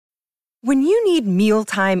When you need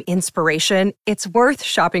mealtime inspiration, it's worth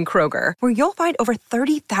shopping Kroger, where you'll find over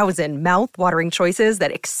 30,000 mouth-watering choices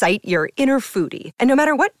that excite your inner foodie. And no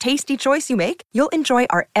matter what tasty choice you make, you'll enjoy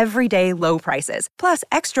our everyday low prices, plus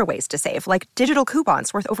extra ways to save, like digital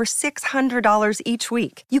coupons worth over $600 each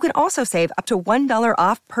week. You can also save up to $1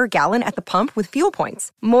 off per gallon at the pump with fuel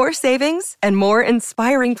points. More savings and more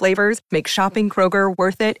inspiring flavors make shopping Kroger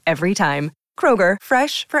worth it every time. Kroger,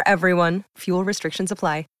 fresh for everyone. Fuel restrictions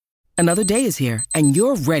apply. Another day is here, and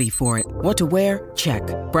you're ready for it. What to wear? Check.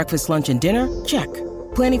 Breakfast, lunch, and dinner? Check.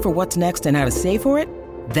 Planning for what's next and how to save for it?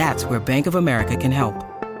 That's where Bank of America can help.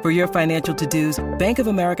 For your financial to-dos, Bank of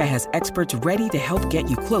America has experts ready to help get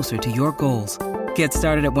you closer to your goals. Get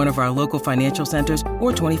started at one of our local financial centers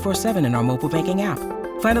or 24/7 in our mobile banking app.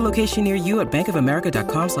 Find a location near you at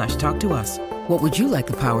bankofamerica.com/talktous. What would you like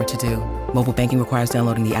the power to do? Mobile banking requires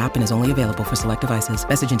downloading the app and is only available for select devices.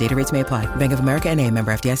 Message and data rates may apply. Bank of America N.A.,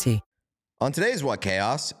 member FDIC. On today's What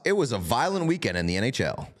Chaos, it was a violent weekend in the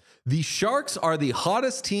NHL. The Sharks are the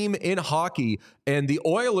hottest team in hockey, and the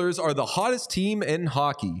Oilers are the hottest team in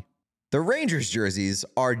hockey. The Rangers jerseys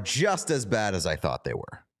are just as bad as I thought they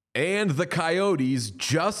were. And the Coyotes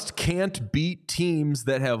just can't beat teams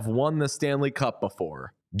that have won the Stanley Cup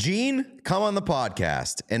before. Gene, come on the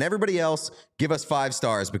podcast. And everybody else, give us 5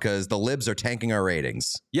 stars because the libs are tanking our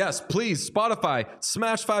ratings. Yes, please, Spotify,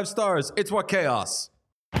 smash 5 stars. It's What Chaos.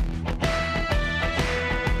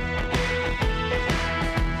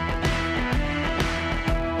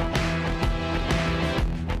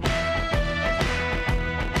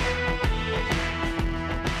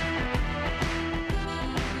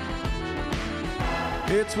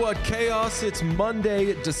 It's What Chaos. It's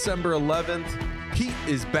Monday, December 11th. Pete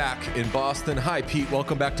is back in Boston. Hi, Pete.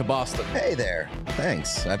 Welcome back to Boston. Hey there.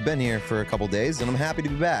 Thanks. I've been here for a couple days, and I'm happy to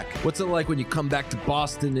be back. What's it like when you come back to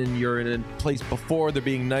Boston and you're in a place before they're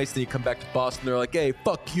being nice, then you come back to Boston, they're like, hey,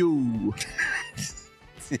 fuck you.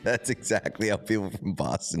 That's exactly how people from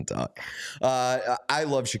Boston talk. I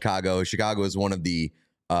love Chicago. Chicago is one of the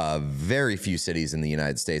very few cities in the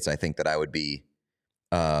United States I think that I would be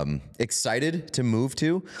excited to move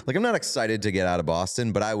to. Like, I'm not excited to get out of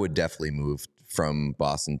Boston, but I would definitely move from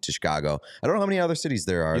Boston to Chicago. I don't know how many other cities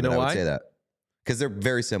there are that I would say that. Because they're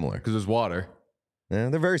very similar. Because there's water. Yeah,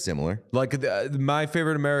 they're very similar. Like my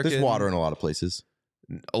favorite American. There's water in a lot of places.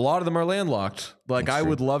 A lot of them are landlocked. Like, I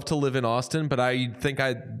would love to live in Austin, but I think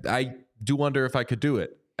I do wonder if I could do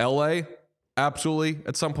it. LA, absolutely.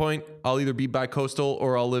 At some point, I'll either be bi-coastal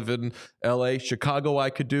or I'll live in LA. Chicago, I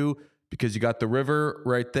could do because you got the river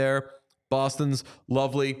right there. Boston's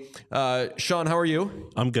lovely. Sean, how are you?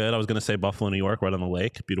 I'm good. I was going to say Buffalo, New York, right on the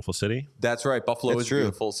lake. Beautiful city. That's right. Buffalo is a true.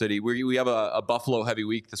 beautiful city. We have a Buffalo heavy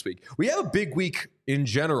week this week. We have a big week in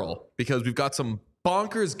general because we've got some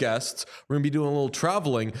bonkers guests. We're going to be doing a little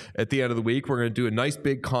traveling at the end of the week. We're going to do a nice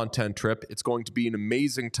big content trip. It's going to be an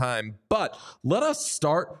amazing time. But let us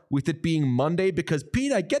start with it being Monday because,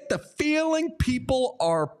 Pete, I get the feeling people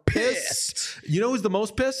are pissed. You know who's the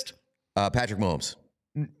most pissed? Patrick Mahomes.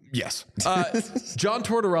 Yes. John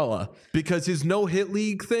Tortorella, because his no-hit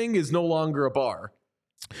league thing is no longer a bar.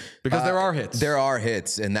 Because there are hits. There are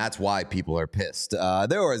hits, and that's why people are pissed.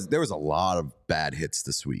 There was a lot of bad hits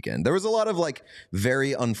this weekend. There was a lot of like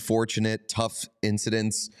very unfortunate, tough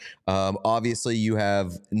incidents. Obviously, you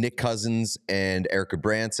have Nick Cousins and Erica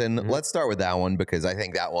Branson. Mm-hmm. Let's start with that one because I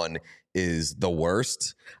think that one is the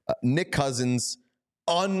worst. Nick Cousins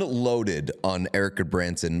unloaded on Erica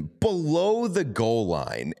Branson below the goal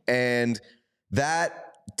line, and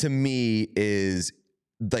that to me is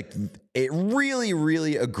like a really,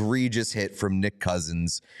 really egregious hit from Nick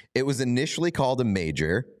Cousins. It was initially called a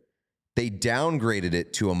major. They downgraded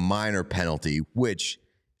it to a minor penalty, which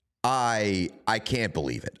I can't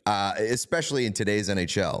believe it, especially in today's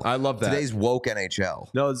NHL. I love that. Today's woke NHL.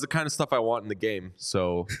 No, it's the kind of stuff I want in the game.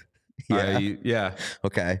 So, yeah.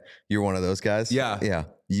 Okay. You're one of those guys? Yeah. Yeah.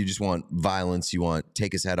 You just want violence. You want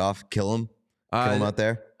take his head off, kill him out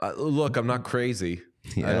there? Look, I'm not crazy.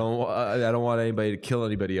 Yeah. I don't want anybody to kill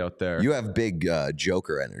anybody out there. You have big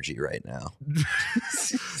Joker energy right now.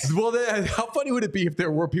 Well, how funny would it be if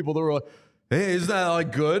there were people that were like, hey, isn't that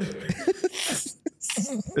like good?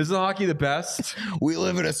 Isn't hockey the best? We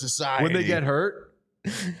live in a society. When they get hurt?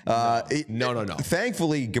 No.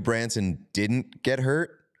 Thankfully, Gabranson didn't get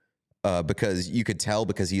hurt because you could tell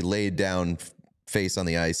because he laid down face on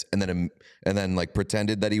the ice and then like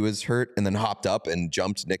pretended that he was hurt and then hopped up and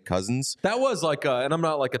jumped Nick Cousins. That was like and I'm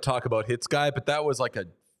not like a talk about hits guy, but that was like a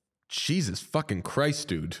Jesus fucking Christ,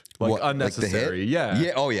 dude. Like what, unnecessary. Like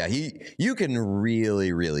yeah. Oh yeah. You can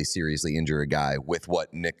really, really seriously injure a guy with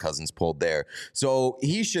what Nick Cousins pulled there. So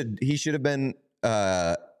he should have been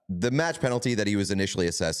the match penalty that he was initially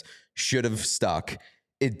assessed should have stuck.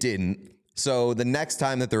 It didn't. So the next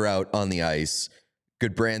time that they're out on the ice,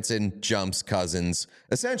 Goodbranson jumps Cousins,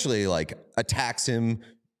 essentially like attacks him,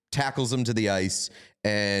 tackles him to the ice,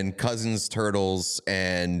 and Cousins turtles,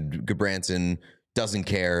 and Goodbranson doesn't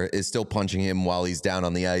care, is still punching him while he's down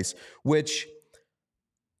on the ice, which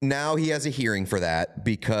now he has a hearing for that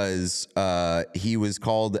because he was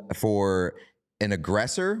called for an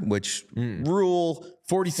aggressor, which Rule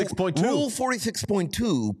 46.2. Rule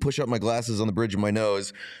 46.2, push up my glasses on the bridge of my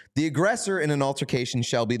nose. The aggressor in an altercation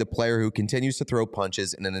shall be the player who continues to throw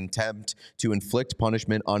punches in an attempt to inflict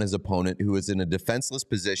punishment on his opponent who is in a defenseless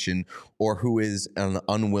position or who is an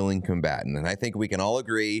unwilling combatant. And I think we can all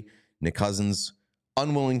agree Nick Cousins,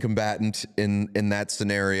 unwilling combatant in that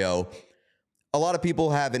scenario. A lot of people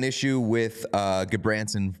have an issue with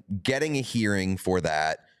Goodbranson getting a hearing for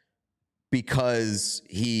that because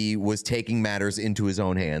he was taking matters into his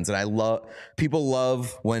own hands. And people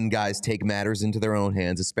love when guys take matters into their own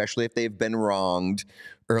hands, especially if they've been wronged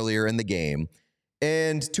earlier in the game.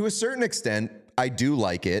 And to a certain extent, I do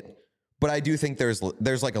like it, but I do think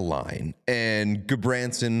there's like a line. And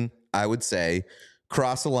Goodbranson, I would say,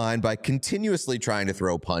 crossed the line by continuously trying to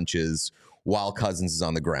throw punches while Cousins is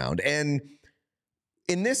on the ground. And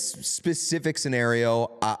in this specific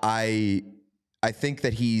scenario, I think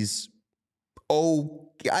that he's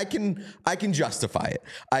I can justify it.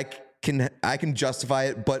 I can justify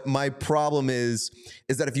it, but my problem is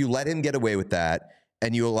that if you let him get away with that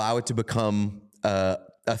and you allow it to become a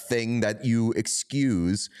thing that you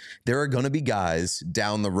excuse, there are going to be guys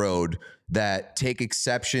down the road that take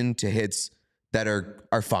exception to hits that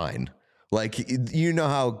are fine. Like, you know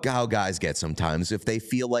how guys get sometimes if they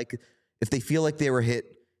feel like they were hit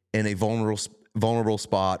in a vulnerable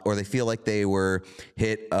spot, or they feel like they were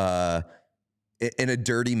hit in a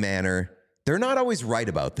dirty manner, they're not always right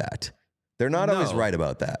about that. Always right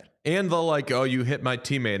about that. And the like, oh, you hit my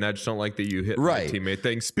teammate, and I just don't like that you hit my teammate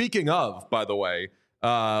thing. Speaking of, by the way,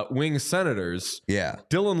 wing Senators. Yeah.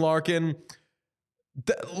 Dylan Larkin.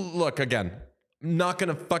 Look, again, not going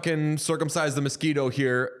to fucking circumcise the mosquito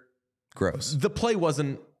here. Gross. The play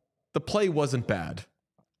wasn't bad.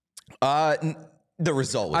 The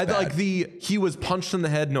result was bad. Like he was punched in the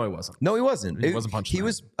head. No, he wasn't. No, he wasn't. He wasn't punched. He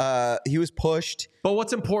was pushed. But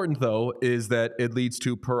what's important though is that it leads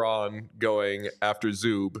to Perron going after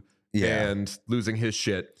Zub and losing his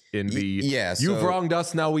shit in the you've wronged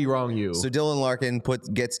us, now we wrong you. So Dylan Larkin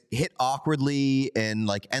gets hit awkwardly and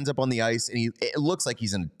like ends up on the ice, and it looks like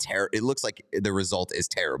he's it looks like the result is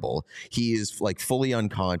terrible. He is like fully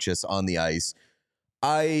unconscious on the ice.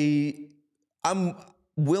 I'm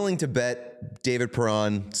willing to bet David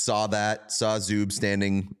Perron saw Zub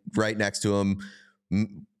standing right next to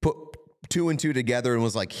him, put 2 and 2 together and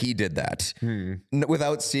was like, he did that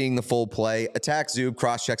without seeing the full play. Attacks Zub,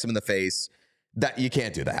 cross checks him in the face. That you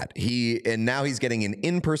can't do that. And now he's getting an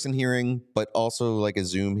in-person hearing, but also like a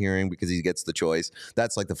Zoom hearing because he gets the choice.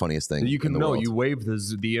 That's like the funniest thing. You waive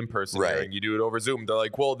the in-person hearing. You do it over Zoom. They're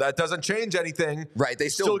like, well, that doesn't change anything. Right. They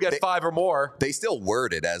still get 5 or more. They still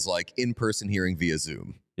word it as like in-person hearing via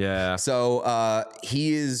Zoom. Yeah. So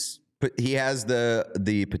he has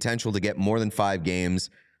the potential to get more than 5 games.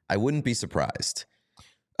 I wouldn't be surprised.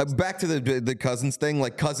 Back to the Cousins thing,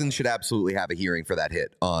 like Cousins should absolutely have a hearing for that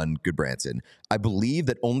hit on Goodbranson. I believe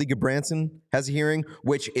that only Goodbranson has a hearing,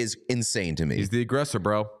 which is insane to me. He's the aggressor,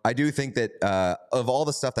 bro. I do think that of all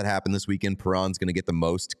the stuff that happened this weekend, Perron's going to get the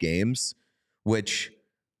most games, which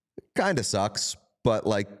kind of sucks. But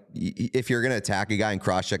like, if you're going to attack a guy and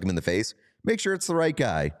cross-check him in the face, make sure it's the right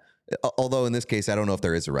guy. Although in this case, I don't know if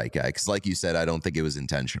there is a right guy because, like you said, I don't think it was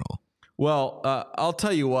intentional. Well, I'll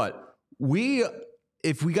tell you what.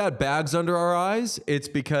 If we got bags under our eyes, it's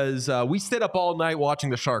because we stayed up all night watching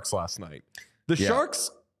the Sharks last night. The Sharks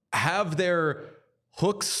have their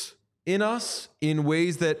hooks in us in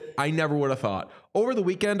ways that I never would have thought. Over the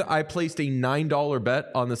weekend, I placed a $9 bet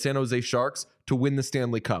on the San Jose Sharks to win the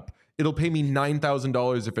Stanley Cup. It'll pay me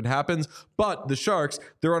 $9,000 if it happens. But the Sharks,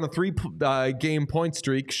 they're on a 3-game point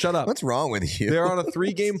streak. Shut up. What's wrong with you? They're on a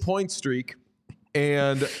 3-game point streak,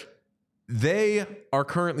 and they are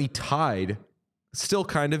currently tied. Still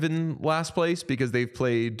kind of in last place because they've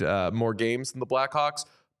played more games than the Blackhawks,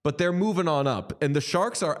 but they're moving on up. And the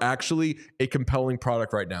Sharks are actually a compelling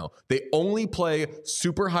product right now. They only play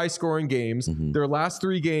super high scoring games. Mm-hmm. Their last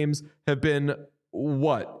 3 games have been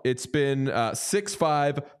what? It's been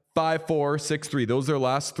 6-5, 5-4, 6-3. Those are their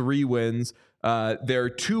last 3 wins. They're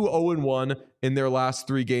 2-0-1 in their last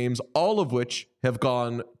 3 games, all of which have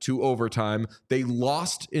gone to overtime. They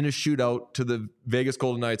lost in a shootout to the Vegas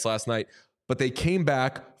Golden Knights last night, but they came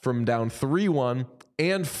back from down 3-1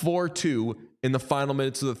 and 4-2 in the final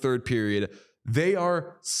minutes of the third period.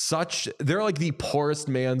 They're like the poorest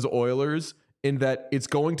man's Oilers in that it's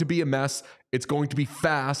going to be a mess. It's going to be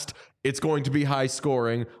fast. It's going to be high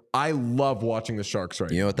scoring. I love watching the Sharks right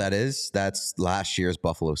now. You know what that is? That's last year's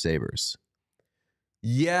Buffalo Sabres.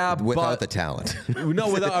 Yeah, without the talent. No,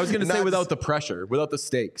 I was going to say without the pressure, without the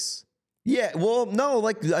stakes. Yeah, well, no,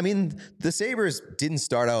 the Sabres didn't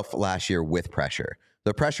start out last year with pressure.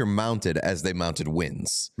 The pressure mounted as they mounted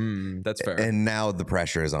wins. That's fair. And now the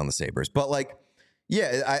pressure is on the Sabres. But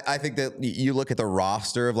I think that you look at the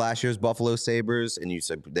roster of last year's Buffalo Sabres and you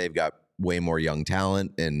said they've got way more young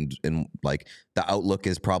talent and the outlook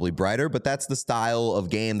is probably brighter, but that's the style of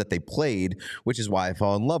game that they played, which is why I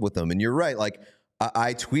fall in love with them. And you're right.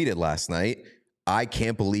 I tweeted last night, I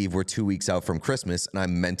can't believe we're 2 weeks out from Christmas and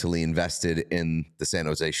I'm mentally invested in the San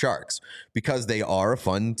Jose Sharks because they are a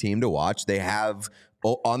fun team to watch. They have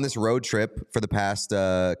on this road trip for the past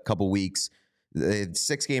couple weeks, the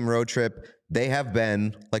 6-game road trip, they have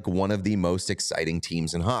been one of the most exciting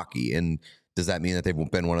teams in hockey. And does that mean that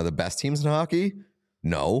they've been one of the best teams in hockey?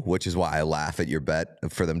 No, which is why I laugh at your bet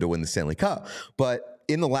for them to win the Stanley Cup. But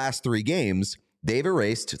in the last 3 games, they've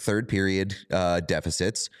erased third period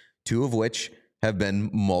deficits, 2 of which have been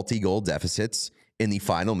multi-goal deficits in the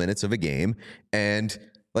final minutes of a game. And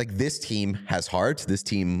this team has heart, this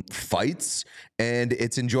team fights, and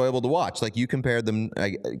it's enjoyable to watch. You compare them to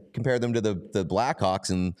the Blackhawks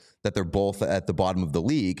and that they're both at the bottom of the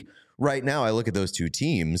league. Right now, I look at those 2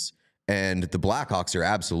 teams, and the Blackhawks are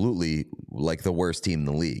absolutely the worst team in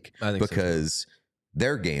the league because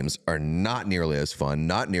their games are not nearly as fun,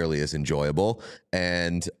 not nearly as enjoyable.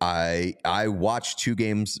 And I watched 2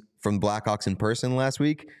 games from the Blackhawks in person last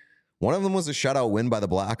week. One of them was a shutout win by the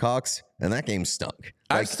Blackhawks, and that game stunk.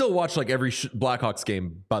 I still watch every Blackhawks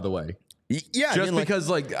game, by the way. Yeah, just because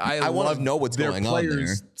I want to know what's going on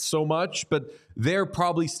there so much, but they're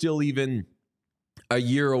probably still even a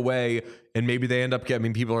year away, and maybe they end up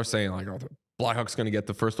getting. People are saying oh, the Blackhawks going to get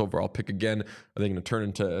the first overall pick again. Are they going to turn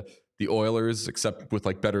into the Oilers, except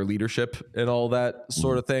with better leadership and all that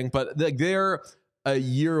sort of thing? But they're a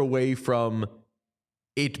year away from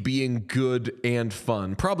it being good and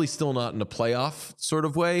fun. Probably still not in a playoff sort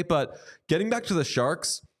of way, but getting back to the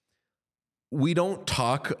Sharks, we don't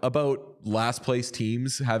talk about last place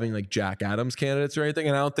teams having Jack Adams candidates or anything.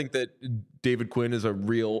 And I don't think that David Quinn is a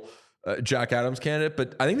real Jack Adams candidate,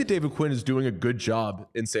 but I think that David Quinn is doing a good job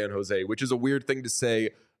in San Jose, which is a weird thing to say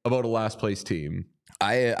about a last place team.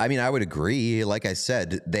 I mean, I would agree. Like I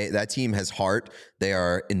said, that team has heart. They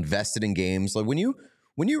are invested in games.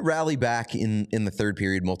 When you rally back in the third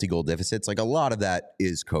period multi-goal deficits, a lot of that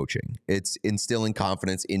is coaching. It's instilling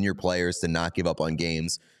confidence in your players to not give up on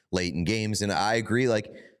games late in games. And I agree,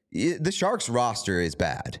 the Sharks roster is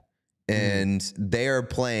bad and they are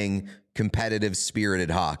playing competitive,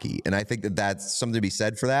 spirited hockey. And I think that that's something to be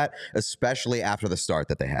said for that, especially after the start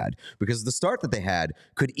that they had, because the start that they had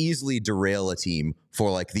could easily derail a team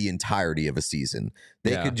for the entirety of a season.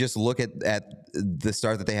 They could just look at the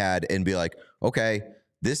start that they had and be like, okay,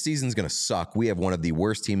 this season's going to suck. We have one of the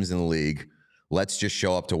worst teams in the league. Let's just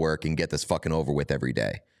show up to work and get this fucking over with every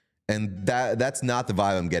day. And that's not the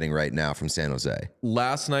vibe I'm getting right now from San Jose.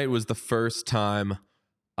 Last night was the first time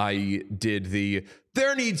I did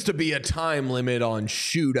there needs to be a time limit on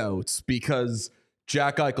shootouts because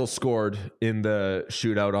Jack Eichel scored in the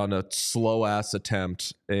shootout on a slow ass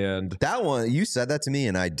attempt. And that one, you said that to me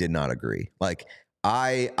and I did not agree.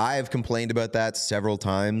 I have complained about that several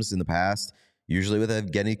times in the past, usually with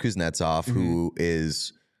Evgeny Kuznetsov, who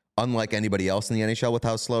is unlike anybody else in the NHL with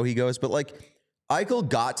how slow he goes. But Eichel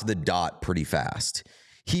got to the dot pretty fast.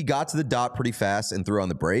 He got to the dot pretty fast and threw on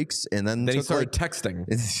the brakes, and then he started texting.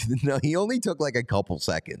 No, he only took a couple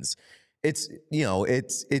seconds. It's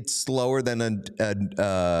slower than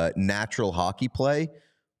a natural hockey play,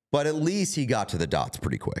 but at least he got to the dots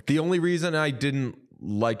pretty quick. The only reason I didn't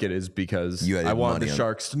like it is because I wanted the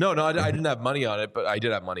Sharks. No, I didn't have money on it, but I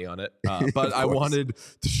did have money on it. But I wanted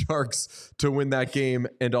the Sharks to win that game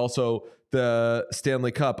and also the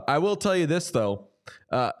Stanley Cup. I will tell you this though.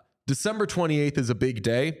 December 28th is a big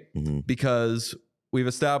day because we've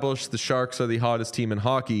established the Sharks are the hottest team in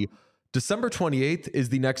hockey. December 28th is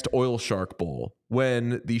the next Oil Shark Bowl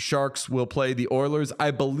when the Sharks will play the Oilers,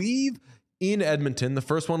 I believe, in Edmonton. The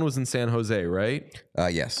first one was in San Jose, right?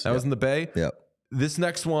 Yes. That was in the Bay? Yep. This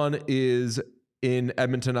next one is in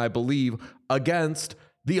Edmonton, I believe, against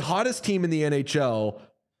the hottest team in the NHL,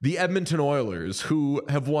 the Edmonton Oilers, who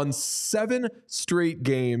have won 7 straight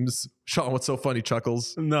games. Sean, what's so funny,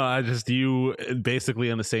 Chuckles? No, you basically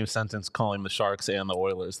in the same sentence calling the Sharks and the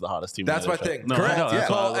Oilers the hottest team. That's in the my NHL. thing. No, Correct. I know, that's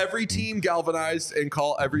Call why- every team galvanized and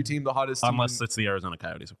call every team the hottest team. unless it's the Arizona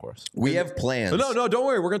Coyotes, of course. We have plans. No, don't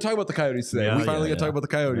worry. We're going to talk about the Coyotes today. Yeah, we finally yeah, get to talk yeah. about the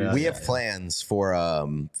Coyotes. Yeah. We have plans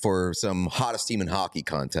for some hottest team in hockey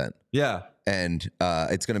content, Yeah. and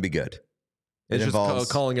it's going to be good. It's It just involves-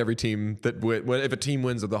 calling every team that if a team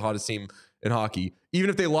wins, they're the hottest team in hockey. Even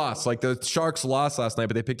if they lost, like the Sharks lost last night,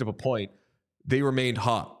 but they picked up a point, they remained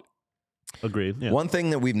hot. Agreed. Yeah. One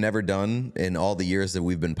thing that we've never done in all the years that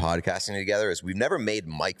we've been podcasting together is we've never made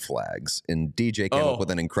mic flags. And DJ came up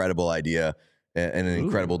with an incredible idea and an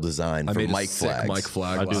incredible design for I made mic a sick flags. mic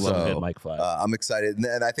flag. I do last love night. a good mic flag. I'm excited,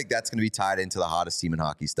 and I think that's going to be tied into the hottest team in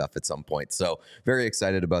hockey stuff at some point. So very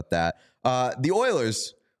excited about that. The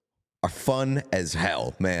Oilers are fun as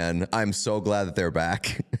hell, man. I'm so glad that they're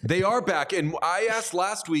back. They are back. And I asked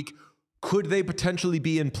last week, could they potentially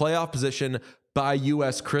be in playoff position by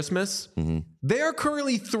U.S. Christmas? Mm-hmm. They are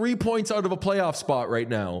currently 3 points out of a playoff spot right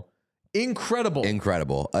now. Incredible.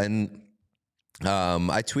 Incredible. And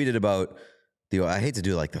I tweeted about I hate to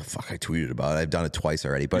do like the fuck I tweeted about. I've done it twice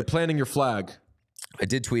already, You're but planting your flag. I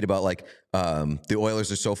did tweet about like the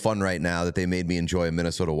Oilers are so fun right now that they made me enjoy a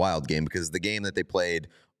Minnesota Wild game, because the game that they played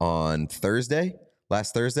on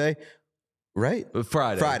last Thursday, right?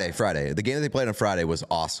 Friday. The game that they played on Friday was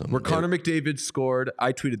awesome. Where Connor McDavid scored.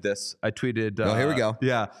 I tweeted this. I tweeted. Oh, here we go.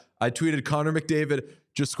 Yeah. I tweeted Connor McDavid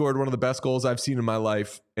just scored one of the best goals I've seen in my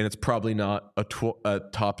life. And it's probably not a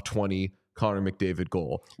top 20 Connor McDavid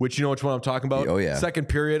goal, which you know which one I'm talking about? Oh, yeah. Second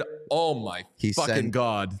period. Oh, my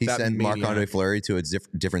God. He that sent maniac. Marc-Andre Fleury to a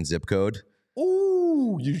different zip code.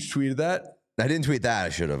 Ooh, you tweeted that? I didn't tweet that. I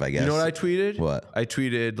should have, I guess. You know what I tweeted? What? I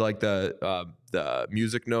tweeted like the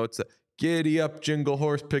music notes. Giddy up, jingle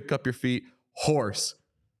horse, pick up your feet. Horse.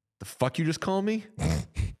 The fuck you just call me?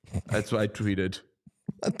 That's what I tweeted.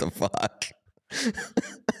 What the fuck?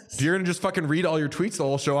 If you're going to just fucking read all your tweets the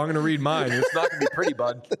whole show, I'm going to read mine. It's not going to be pretty,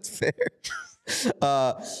 bud. That's fair.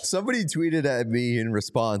 Somebody tweeted at me in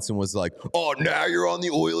response and was like, "Oh, now you're on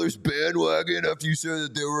the Oilers bandwagon after you said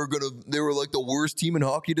that they were like the worst team in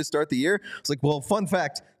hockey to start the year." It's like, well, fun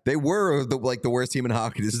fact, they were the worst team in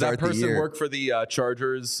hockey to Does start that the year. person work for the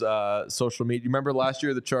Chargers social media? You remember last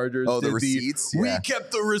year the Chargers? Oh, the did receipts? We Yeah.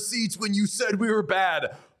 kept the receipts when you said we were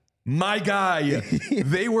bad. My guy,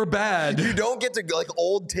 they were bad. You don't get to like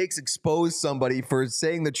old takes expose somebody for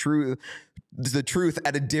saying the truth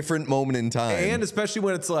at a different moment in time. And especially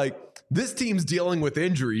when it's like, this team's dealing with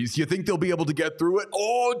injuries. You think they'll be able to get through it?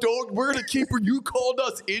 Oh, we're going to keep where you called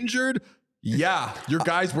us injured. Yeah, your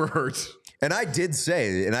guys were hurt. And I did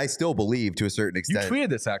say, and I still believe to a certain You extent, tweeted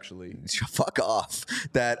this actually. fuck off,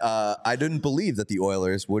 that I didn't believe that the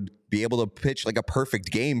Oilers would be able to pitch like a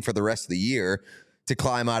perfect game for the rest of the year to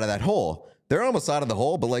climb out of that hole. They're almost out of the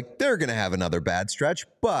hole, but like they're going to have another bad stretch.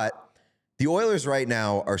 But the Oilers right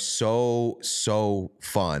now are so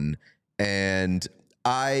fun. And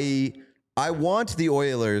I want the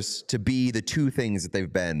Oilers to be the two things that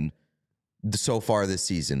they've been so far this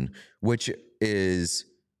season, which is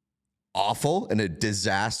awful and a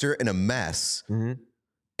disaster and a mess,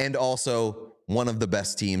 and also one of the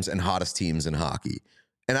best teams and hottest teams in hockey.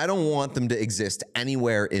 And I don't want them to exist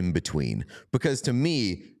anywhere in between, because to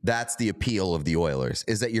me, that's the appeal of the Oilers,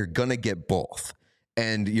 is that you're going to get both,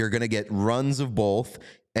 and you're going to get runs of both,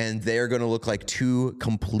 and they're going to look like two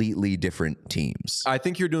completely different teams. I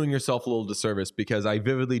think you're doing yourself a little disservice, because I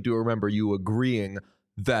vividly do remember you agreeing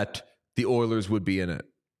that the Oilers would be in it.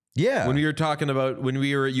 Yeah. When we were talking about when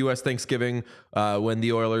we were at U.S. Thanksgiving, when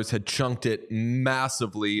the Oilers had chunked it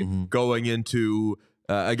massively going into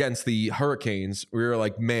against the Hurricanes, we were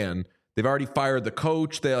like, man, they've already fired the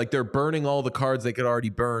coach. They're burning all the cards they could already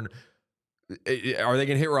burn. Are they going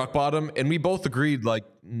to hit rock bottom? And we both agreed, like,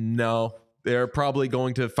 no, they're probably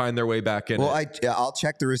going to find their way back in. Well, it. I'll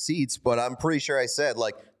check the receipts, but I'm pretty sure I said,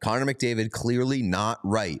 like, Connor McDavid clearly not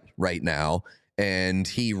right now. And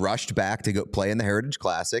he rushed back to go play in the Heritage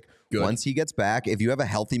Classic. Good. Once he gets back, if you have a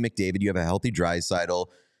healthy McDavid, you have a healthy Draisaitl.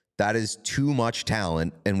 That is too much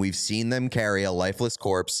talent, and we've seen them carry a lifeless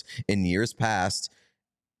corpse in years past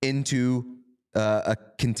into a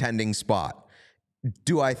contending spot.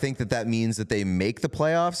 Do I think that means that they make the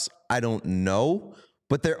playoffs? I don't know,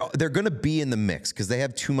 but they're going to be in the mix because they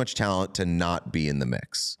have too much talent to not be in the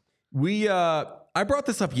mix. I brought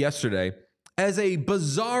this up yesterday as a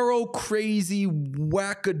bizarro, crazy,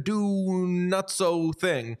 wackadoo, nutso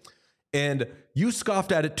thing, and you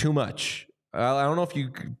scoffed at it too much. I don't know if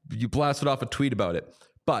you blasted off a tweet about it,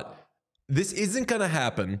 but this isn't going to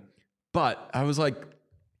happen. But I was like,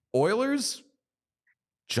 Oilers,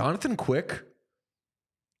 Jonathan Quick.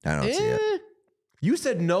 I don't see it. You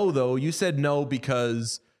said no, though. You said no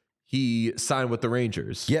because he signed with the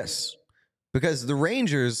Rangers. Yes, because the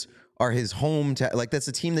Rangers are his hometown. Like, that's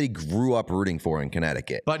a team that he grew up rooting for in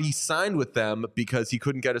Connecticut. But he signed with them because he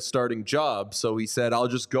couldn't get a starting job. So he said, I'll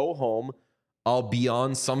just go home. I'll be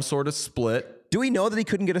on some sort of split. Do we know that he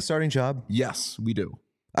couldn't get a starting job? Yes, we do.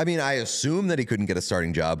 I mean, I assume that he couldn't get a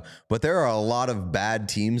starting job, but there are a lot of bad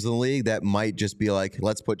teams in the league that might just be like,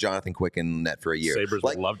 let's put Jonathan Quick in net for a year. Sabres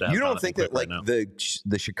like, would love to have you don't Jonathan think that Quick like right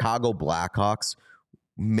the Chicago Blackhawks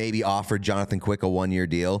maybe offered Jonathan Quick a 1-year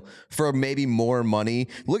deal for maybe more money?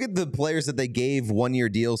 Look at the players that they gave 1-year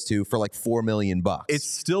deals to for like $4 million. It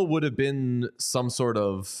still would have been some sort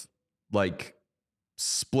of like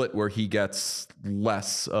split where he gets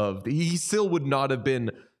less of. He still would not have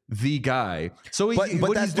been the guy. So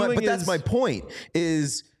that's my point.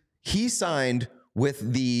 Is he signed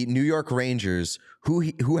with the New York Rangers,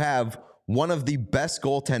 who have one of the best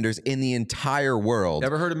goaltenders in the entire world.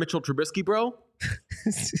 Ever heard of Mitchell Trubisky, bro?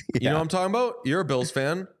 You know what I'm talking about? You're a Bills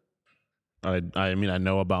fan. I mean, I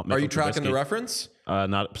know about Mitchell Are you tracking Trubisky. the reference?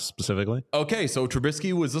 Not specifically. Okay, so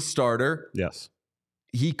Trubisky was a starter. Yes.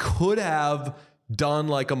 He could have done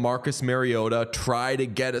like a Marcus Mariota, try to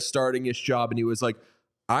get a starting-ish job, and he was like,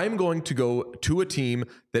 I'm going to go to a team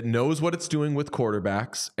that knows what it's doing with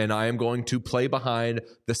quarterbacks, and I am going to play behind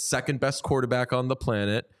the second best quarterback on the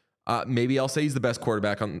planet. Maybe I'll say he's the best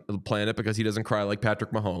quarterback on the planet because he doesn't cry like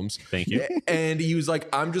Patrick Mahomes. Thank you. And he was like,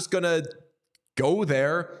 I'm just going to go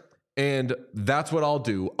there, and that's what I'll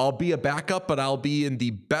do. I'll be a backup, but I'll be in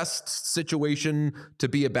the best situation to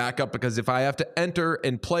be a backup because if I have to enter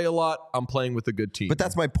and play a lot, I'm playing with a good team. But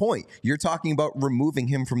that's my point. You're talking about removing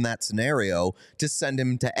him from that scenario to send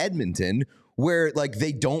him to Edmonton where like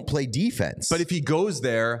they don't play defense. But if he goes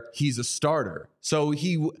there, he's a starter. So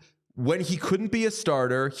when he couldn't be a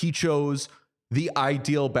starter, he chose the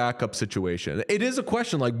ideal backup situation. It is a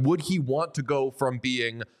question like, would he want to go from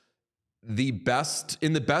being the best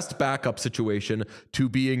backup situation to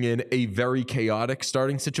being in a very chaotic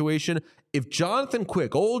starting situation? If Jonathan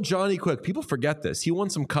Quick, old Johnny Quick, people forget this, he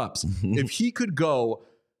won some cups. If he could go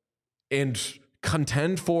and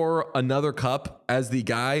contend for another cup as the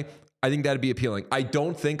guy, I think that'd be appealing. I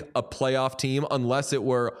don't think a playoff team, unless it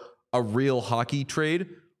were a real hockey trade,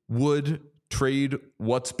 would trade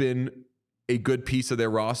what's been a good piece of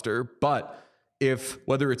their roster. But if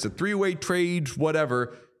whether it's a 3-way trade,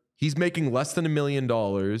 whatever, he's making less than $1 million.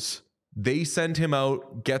 They send him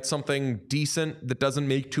out, get something decent that doesn't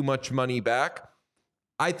make too much money back.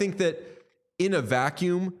 I think that in a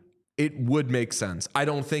vacuum, it would make sense. I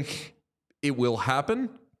don't think it will happen,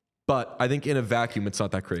 but I think in a vacuum, it's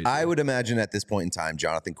not that crazy. I would imagine at this point in time,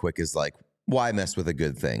 Jonathan Quick is like, why mess with a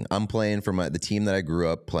good thing? I'm playing for the team that I grew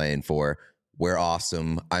up playing for. We're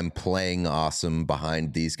awesome. I'm playing awesome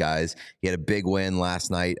behind these guys. He had a big win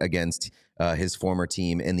last night against his former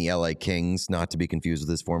team in the LA Kings, not to be confused with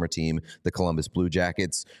his former team, the Columbus Blue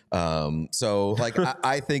Jackets. So like,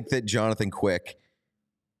 I think that Jonathan Quick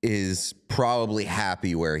is probably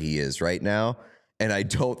happy where he is right now. And I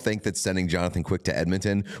don't think that sending Jonathan Quick to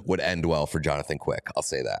Edmonton would end well for Jonathan Quick. I'll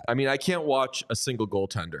say that. I mean, I can't watch a single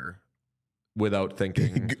goaltender without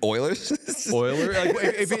thinking Oilers. Like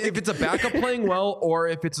if it's a backup playing well, or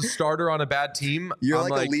if it's a starter on a bad team, You're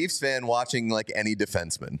like a Leafs fan watching like any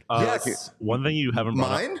defenseman. Yes. One thing you haven't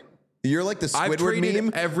brought Mine? You're like the I've Squidward traded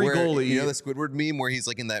meme. every where, goalie. You know the Squidward meme where he's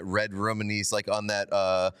like in that red room and he's like on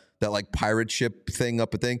that like pirate ship thing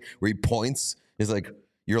up a thing where he points. He's like,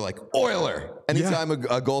 you're like Oiler. Anytime a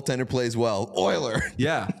goaltender plays well, Oiler.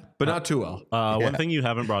 Yeah, but not too well. One thing you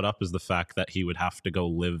haven't brought up is the fact that he would have to go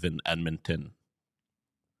live in Edmonton.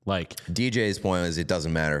 Like DJ's point is it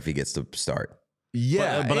doesn't matter if he gets to start.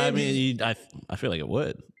 Yeah, but I mean, I feel like it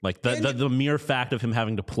would. Like the mere fact of him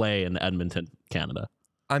having to play in Edmonton, Canada.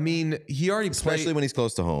 I mean, he already Especially played. when he's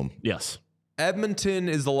close to home. Yes. Edmonton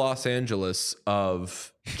is the Los Angeles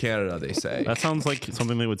of Canada, they say. That sounds like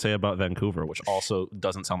something they would say about Vancouver, which also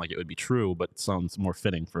doesn't sound like it would be true, but sounds more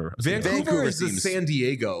fitting for Vancouver is the San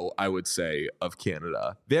Diego, I would say, of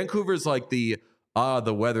Canada. Vancouver's like the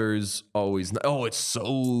weather's always, it's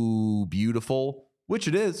so beautiful, which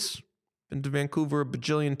it is. Been to Vancouver a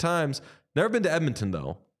bajillion times. Never been to Edmonton,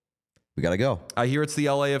 though. We got to go. I hear it's the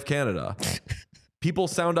LA of Canada. people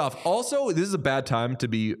sound off. Also, this is a bad time to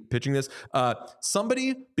be pitching this.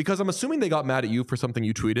 Somebody, because I'm assuming they got mad at you for something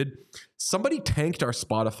you tweeted, somebody tanked our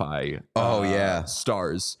Spotify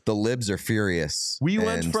stars. The libs are furious.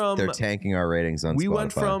 They're tanking our ratings on Spotify. We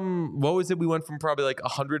went from, what was it? We went from probably like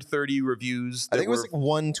 130 reviews. I think it was like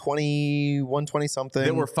 120 something.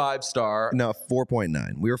 They were 5-star. No,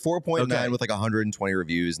 4.9. We were 4.9 with like 120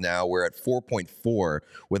 reviews. Now we're at 4.4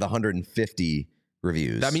 with 150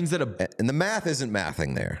 reviews. That means that and the math isn't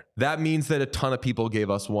mathing there. That means that a ton of people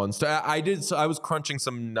gave us 1 star. I was crunching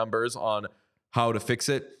some numbers on how to fix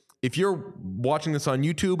it. If you're watching this on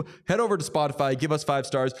YouTube, head over to Spotify, give us 5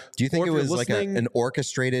 stars. Do you think it was like an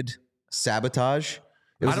orchestrated sabotage?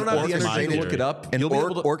 I don't have the energy to look it up. An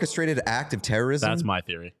orchestrated act of terrorism? That's my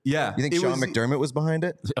theory. Yeah. You think Sean McDermott was behind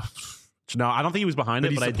it? No, I don't think he was behind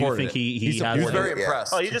it, but I do think he was very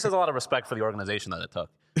impressed. Oh, he just has a lot of respect for the organization that it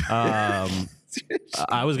took.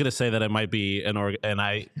 I was going to say that it might be and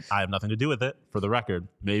I have nothing to do with it, for the record.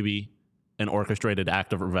 Maybe an orchestrated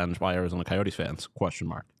act of revenge by Arizona Coyotes fans? ?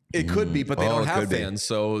 It could be, but they don't have fans,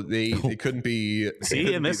 so they couldn't be.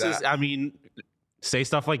 See, and this is, I mean, say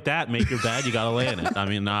stuff like that, make your bed, you got to lay in it. I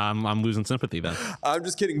mean, I'm losing sympathy then. I'm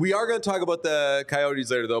just kidding. We are going to talk about the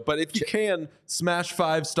Coyotes later, though. But if you can, smash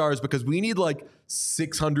 5 stars, because we need like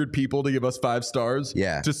 600 people to give us 5 stars.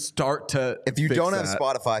 Yeah. To start to. If you don't have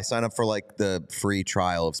Spotify, sign up for like the free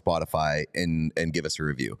trial of Spotify and give us a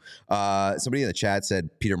review. Somebody in the chat said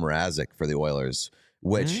Peter Mrazek for the Oilers,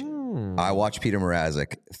 which I watched Peter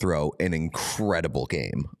Mrazek throw an incredible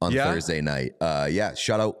game on Thursday night.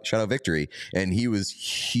 Shout out victory. And he was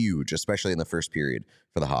huge, especially in the first period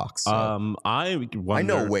for the Hawks. So. I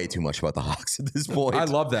know way too much about the Hawks at this point. I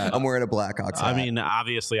love that. I'm wearing a Blackhawks hat. I mean,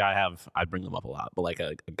 obviously I bring them up a lot, but like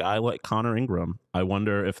a guy like Connor Ingram, I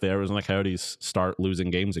wonder if the Arizona Coyotes start losing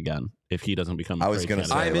games again, if he doesn't become. I was going to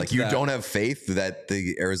say, like, you don't have faith that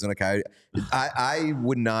the Arizona Coyotes. I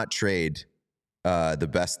would not trade the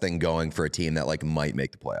best thing going for a team that like might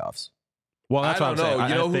make the playoffs. Well, that's I don't know. saying.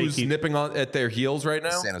 You know who's nipping at their heels right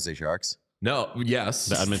now? San Jose Sharks. No, yes.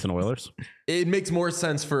 The Edmonton Oilers. It makes more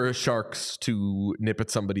sense for Sharks to nip at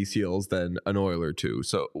somebody's heels than an Oiler to.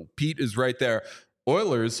 So Pete is right there.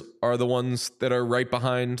 Oilers are the ones that are right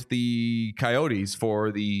behind the Coyotes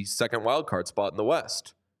for the second wildcard spot in the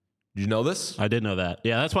West. Did you know this? I did know that.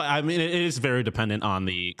 Yeah, that's why. I mean, it is very dependent on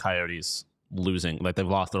the Coyotes losing. Like, they've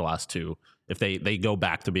lost their last 2. If they go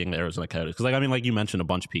back to being the Arizona Coyotes. Because, like, I mean, like you mentioned a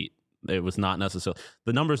bunch, Pete. It was not necessarily.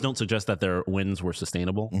 The numbers don't suggest that their wins were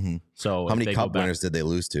sustainable. Mm-hmm. So how many Cup winners did they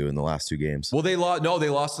lose to in the last 2 games? Well, they lost. No, they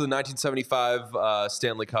lost to the 1975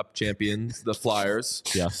 Stanley Cup champions, the Flyers.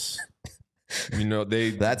 Yes. You know,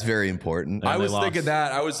 that's very important. I was thinking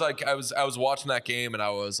that. I was watching that game and I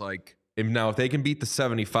was like, if they can beat the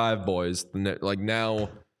 75 boys, then like now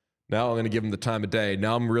I'm going to give them the time of day.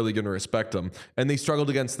 Now I'm really going to respect them. And they struggled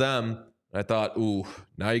against them. I thought, ooh,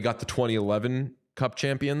 now you got the 2011 Cup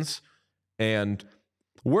champions. And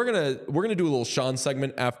we're gonna do a little Sean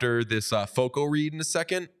segment after this Foco read in a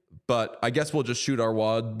second, but I guess we'll just shoot our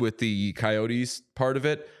wad with the Coyotes part of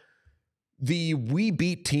it. We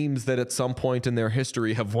beat teams that at some point in their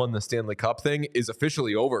history have won the Stanley Cup thing is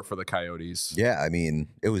officially over for the Coyotes. Yeah, I mean,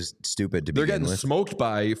 it was stupid to begin with. They're getting smoked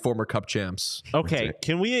by former Cup champs. Okay,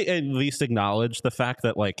 can we at least acknowledge the fact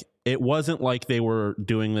that, like, it wasn't like they were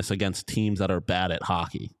doing this against teams that are bad at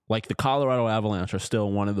hockey. Like, the Colorado Avalanche are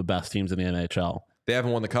still one of the best teams in the NHL. They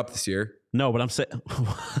haven't won the Cup this year. No, but I'm saying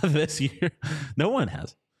this year, no one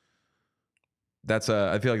has.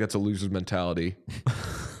 I feel like that's a loser's mentality.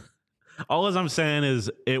 All as I'm saying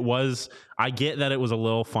is I get that it was a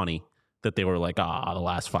little funny that they were like, the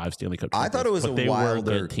last 5 Stanley Cup champions. I thought it was they were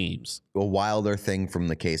good teams. A wilder thing from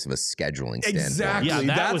the case of a scheduling standpoint. Exactly. Yeah,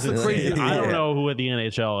 that was crazy. I don't know who at the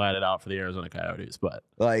NHL had it out for the Arizona Coyotes, but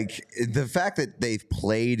like the fact that they've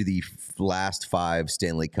played the last 5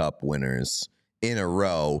 Stanley Cup winners in a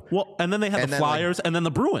row. Well, and then they had the Flyers and then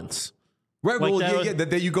the Bruins. Right, like well,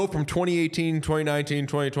 that you go from 2018, 2019,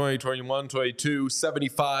 2020, 21, 22,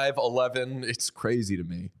 75, 11. It's crazy to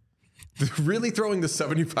me. Really throwing the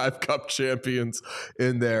 75 Cup champions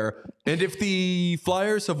in there. And if the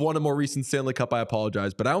Flyers have won a more recent Stanley Cup, I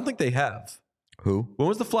apologize, but I don't think they have. Who? When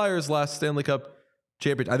was the Flyers' last Stanley Cup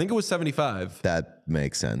champion? I think it was 75. That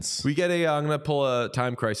makes sense. I'm going to pull a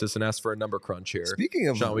time crisis and ask for a number crunch here. Speaking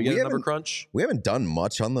of, Sean, we get a number crunch? We haven't done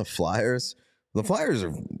much on the Flyers. The Flyers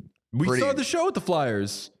are... We started the show with the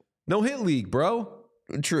Flyers. No hit league, bro.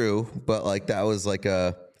 True, but like that was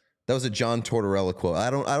a John Tortorella quote. I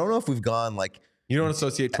don't know if we've gone like you don't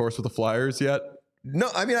associate Torts with the Flyers yet.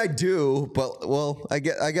 No, I mean I do, but I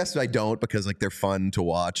guess I don't because like they're fun to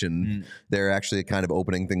watch and they're actually kind of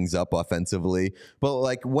opening things up offensively. But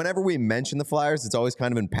like whenever we mention the Flyers, it's always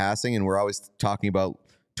kind of in passing, and we're always talking about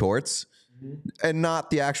Torts and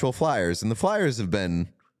not the actual Flyers. And the Flyers have been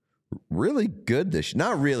really good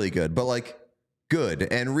not really good, but like good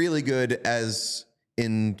and really good as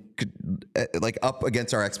in like up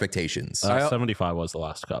against our expectations. 75 was the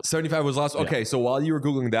last cup. 75 was last. Okay, so while you were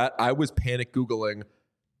Googling that, I was panic Googling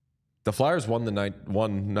the Flyers won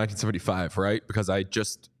 1975, right? Because I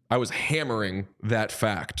was hammering that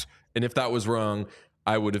fact. And if that was wrong,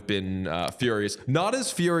 I would have been furious. Not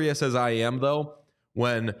as furious as I am, though,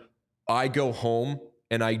 when I go home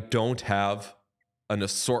and I don't have an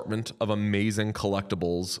assortment of amazing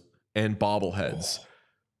collectibles and bobbleheads.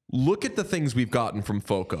 Look at the things we've gotten from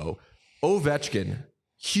Foco. Ovechkin,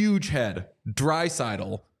 huge head.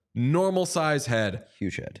 Draisaitl, normal size head.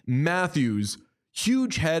 Huge head. Matthews,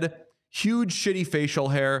 huge head, huge shitty facial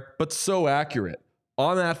hair, but so accurate.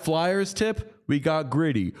 On that Flyers tip, we got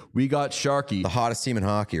Gritty, we got Sharky. The hottest team in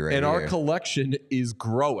hockey right and here. Our collection is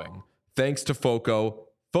growing thanks to Foco.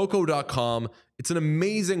 Foco.com. It's an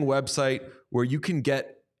amazing website where you can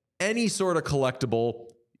get any sort of collectible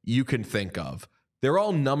you can think of. They're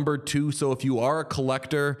all numbered too, so if you are a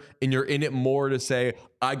collector and you're in it more to say,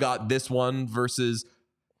 I got this one versus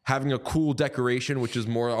having a cool decoration, which is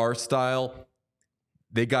more our style,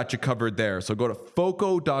 they got you covered there. So go to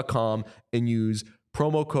Foco.com and use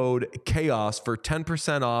promo code CHAOS for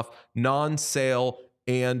 10% off non-sale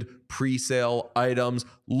and pre-sale items.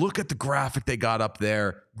 Look at the graphic they got up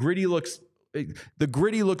there. The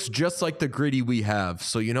Gritty looks just like the Gritty we have.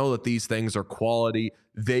 So you know that these things are quality.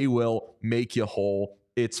 They will make you whole.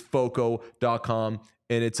 It's Foco.com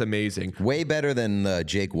and it's amazing. Way better than the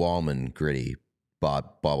Jake Wallman Gritty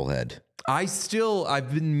bobblehead.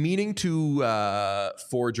 I've been meaning to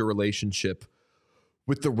forge a relationship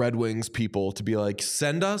with the Red Wings people to be like,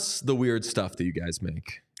 send us the weird stuff that you guys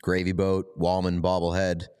make. Gravy boat, Wallman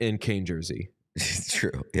bobblehead. And Kane jersey. It's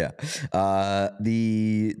true, yeah.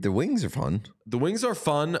 The Wings are fun. The Wings are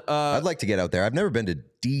fun. I'd like to get out there. I've never been to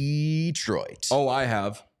Detroit. Oh, I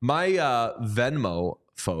have. My Venmo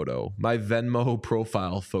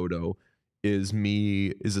profile photo is a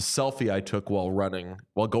selfie I took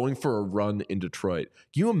while going for a run in Detroit.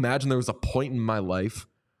 Can you imagine there was a point in my life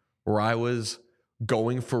where I was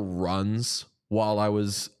going for runs while I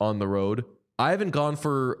was on the road? I haven't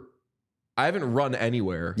run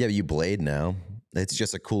anywhere. Yeah, but you blade now. It's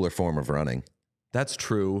just a cooler form of running. That's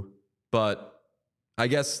true, but I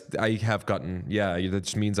guess I have gotten, that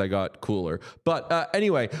just means I got cooler. But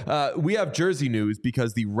anyway, we have jersey news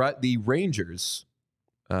because the Rangers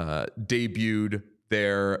debuted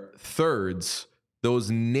their thirds,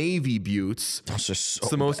 those navy buttes. Those are so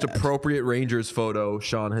It's the most appropriate Rangers photo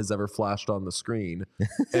Sean has ever flashed on the screen.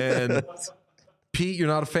 And Pete, you're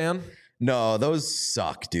not a fan? No, those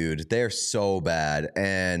suck, dude. They're so bad.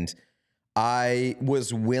 And I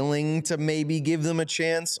was willing to maybe give them a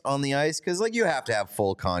chance on the ice because, like, you have to have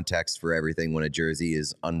full context for everything when a jersey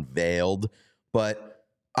is unveiled. But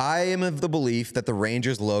I am of the belief that the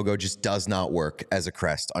Rangers logo just does not work as a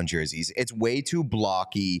crest on jerseys. It's way too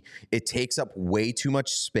blocky. It takes up way too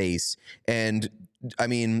much space. And, I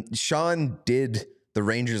mean, Sean did the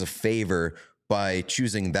Rangers a favor by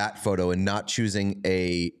choosing that photo and not choosing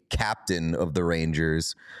a captain of the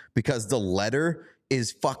Rangers because the letter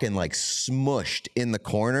is fucking like smushed in the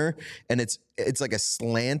corner and it's like a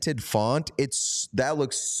slanted font. That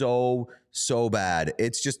looks so bad.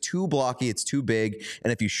 It's just too blocky. It's too big.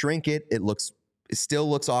 And if you shrink it, it still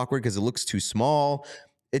looks awkward because it looks too small.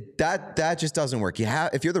 That just doesn't work.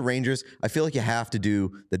 If you're the Rangers, I feel like you have to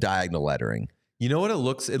do the diagonal lettering. You know what it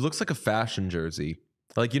looks? It looks like a fashion jersey.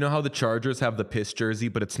 Like, you know how the Chargers have the piss jersey,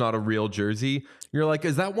 but it's not a real jersey? You're like,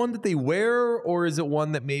 is that one that they wear, or is it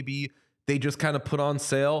one that maybe they just kind of put on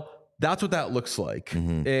sale? That's what that looks like.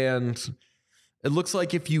 Mm-hmm. And it looks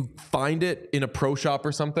like if you find it in a pro shop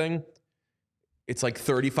or something, it's like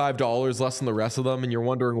 $35 less than the rest of them, and you're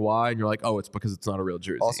wondering why, and you're like, oh, it's because it's not a real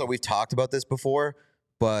jersey. Also, we've talked about this before,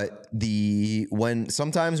 but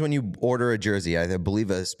sometimes when you order a jersey, I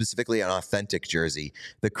believe specifically an authentic jersey,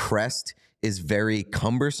 the crest is very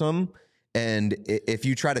cumbersome. And if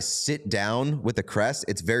you try to sit down with the crest,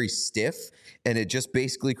 it's very stiff. And it just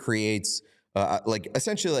basically creates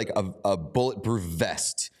essentially like a bulletproof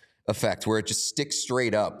vest effect where it just sticks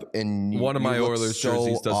straight up. And one of my Oilers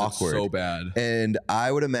jerseys does awkward. It so bad. And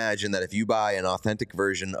I would imagine that if you buy an authentic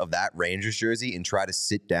version of that Rangers jersey and try to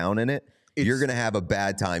sit down in it, you're going to have a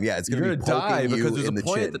bad time. Yeah, it's going to be die because there's a point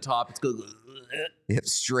chin. at the top. It's going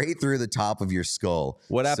straight through the top of your skull.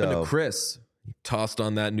 What happened to Chris? Tossed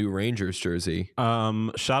on that new Rangers jersey.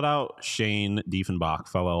 Shout out Shane Diefenbach,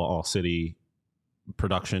 fellow All City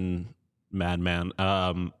production madman.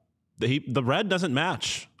 The red doesn't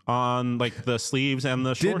match on like the sleeves and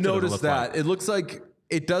the shorts. Did notice that. It looks like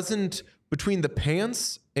it doesn't, between the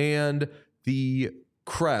pants and the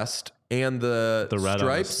crest and the red stripes,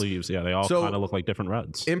 on the sleeves. Yeah, they all kind of look like different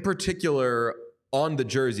reds. In particular on the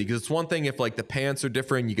jersey, because it's one thing if like the pants are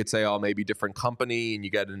different, you could say, oh, maybe different company, and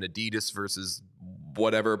you got an Adidas versus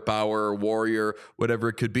whatever, Bauer, Warrior, whatever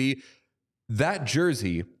it could be. That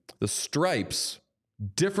jersey, the stripes,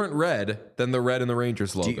 different red than the red in the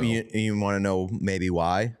Rangers logo. Do you want to know maybe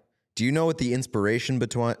why? Do you know what the inspiration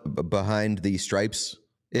behind the stripes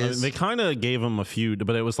is? They kind of gave him a few,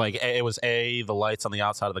 but it was like the lights on the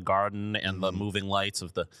outside of the garden and the moving lights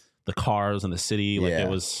of the cars in the city. Like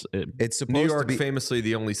it's supposed New York, to be famously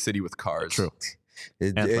the only city with cars. True.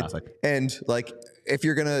 And traffic. And like, if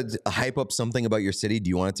you're gonna hype up something about your city, do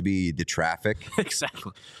you want it to be the traffic?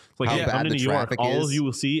 Exactly. It's like, how bad to the New York, traffic all is? you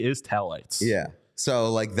will see is taillights. Yeah.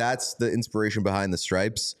 So like, that's the inspiration behind the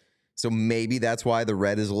stripes. So maybe that's why the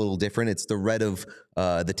red is a little different. It's the red of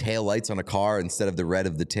the tail lights on a car instead of the red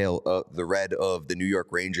of the red of the New York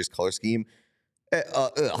Rangers color scheme.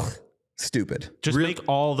 Stupid. Just make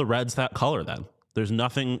all the reds that color then. There's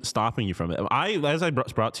nothing stopping you from it. As I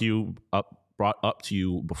brought up to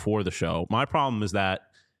you before the show, my problem is that,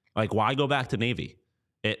 like, why go back to navy?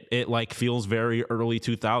 It like feels very early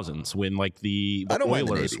 2000s when like the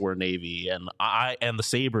Oilers were navy and the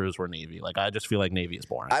Sabres were navy. Like, I just feel like navy is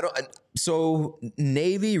boring. So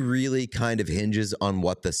navy really kind of hinges on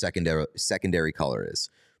what the secondary color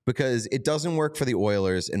is, because it doesn't work for the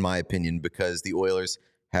Oilers, in my opinion, because the Oilers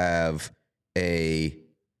have an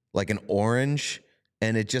orange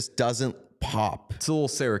and it just doesn't pop. It's a little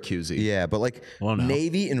Syracusey. Yeah, but like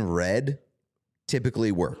navy and red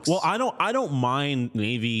typically works. Well, I don't mind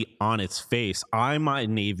navy on its face. I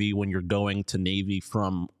mind navy when you're going to navy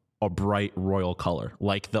from a bright royal color,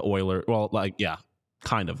 like the Oilers. Well, like, yeah,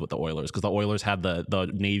 kind of with the Oilers, because the Oilers had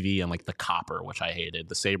the navy and like the copper, which I hated.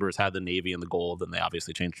 The Sabres had the navy and the gold, and they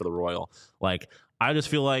obviously changed to the royal. Like, I just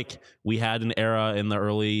feel like we had an era in the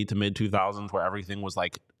early to mid 2000s where everything was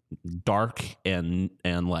like dark and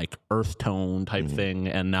like earth tone type thing,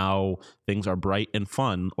 and now things are bright and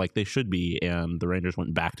fun like they should be, and the Rangers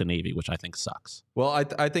went back to navy, which I think sucks. Well,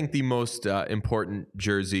 I think the most important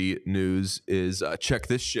jersey news is check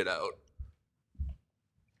this shit out.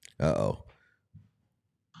 Oh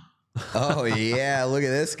yeah, look at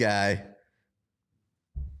this guy.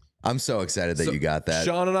 I'm so excited that you got that.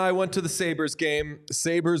 Sean and I went to the Sabres game,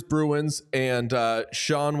 Sabres Bruins, and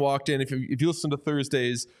Sean walked in. If you listen to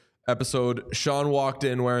Thursday's episode, Sean walked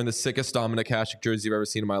in wearing the sickest Dominik Hasek jersey I've ever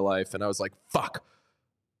seen in my life, and I was like, "Fuck,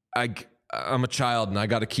 I'm a child, and I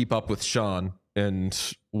got to keep up with Sean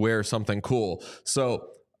and wear something cool." So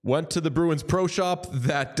went to the Bruins Pro Shop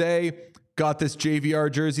that day, got this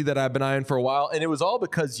JVR jersey that I've been eyeing for a while, and it was all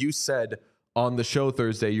because you said on the show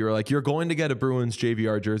Thursday, you were like, you're going to get a Bruins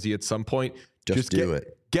JVR jersey at some point. Just do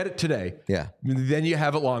it. Get it today. Yeah. Then you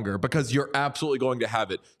have it longer, because you're absolutely going to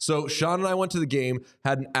have it. So Sean and I went to the game,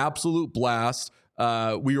 had an absolute blast.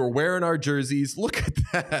 We were wearing our jerseys. Look at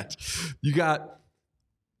that. You got,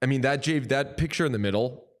 that picture in the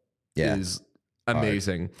middle is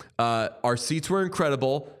amazing. Our seats were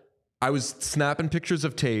incredible. I was snapping pictures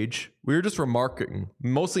of Tage. We were just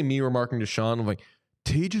mostly me remarking to Sean, I'm like,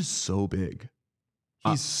 Tage is so big.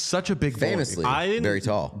 He's such a big famously boy. I didn't very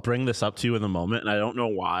tall. Bring this up to you in the moment, and I don't know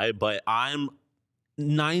why, but I'm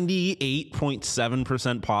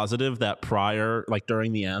 98.7% positive that prior, like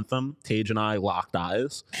during the anthem, Tage and I locked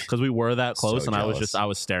eyes because we were that close, and jealous. I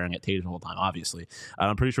was staring at Tage the whole time, obviously. And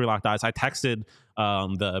I'm pretty sure we locked eyes. I texted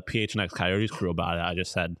the PHNX Coyotes crew about it. I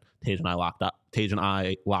just said Tage and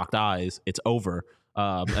I locked eyes. It's over.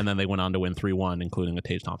 And then they went on to win 3-1, including a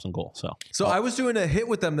Tage Thompson goal. So I was doing a hit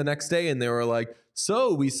with them the next day, and they were like,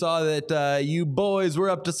 so we saw that you boys were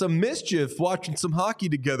up to some mischief watching some hockey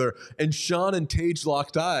together, and Sean and Tage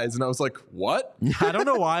locked eyes. And I was like, what? I don't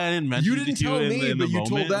know why I didn't mention You didn't tell me, but you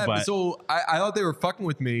told that. But so I thought they were fucking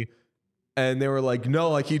with me, and they were like, no,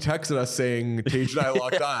 like he texted us saying Tage and I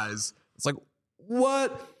locked eyes. It's like,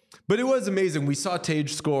 what? But it was amazing. We saw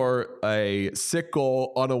Tage score a sick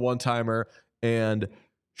goal on a one-timer, and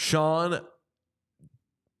Sean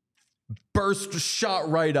shot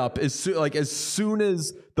right up as soon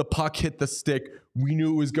as the puck hit the stick, we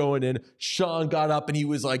knew it was going in. Sean got up and he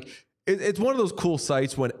was like, it's one of those cool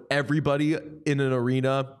sights when everybody in an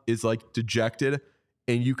arena is like dejected,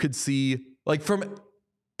 and you could see like from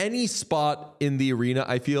any spot in the arena,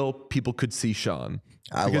 I feel people could see Sean.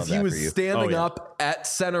 I because love that he for was you. standing up at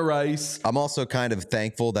center ice. I'm also kind of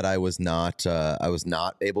thankful that I was not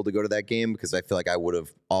able to go to that game, because I feel like I would have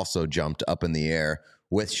also jumped up in the air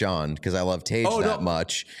with Sean, because I love Tage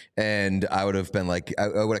much, and I would have been like,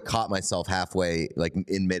 I would have caught myself halfway, like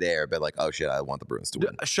in midair, but like, oh shit, I want the Bruins to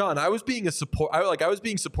win. Sean, I was being I was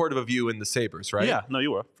being supportive of you in the Sabres, right? Yeah, no,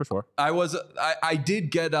 you were, for sure. I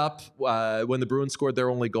did get up when the Bruins scored their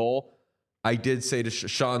only goal. I did say to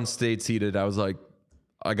Sean stayed seated. I was like,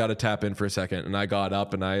 I got to tap in for a second, and I got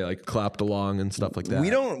up and I like clapped along and stuff like that. We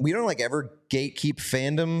don't like ever gatekeep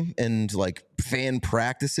fandom and like fan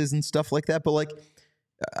practices and stuff like that, but like,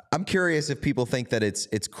 I'm curious if people think that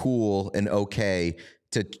it's cool and okay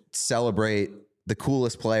to celebrate the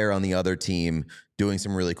coolest player on the other team doing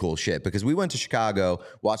some really cool shit. Because we went to Chicago,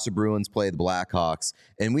 watched the Bruins play the Blackhawks,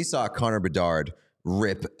 and we saw Connor Bedard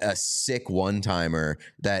rip a sick one-timer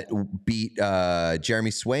that beat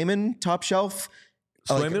Jeremy Swayman, top shelf,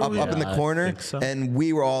 like, up in the corner. So. And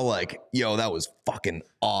we were all like, yo, that was fucking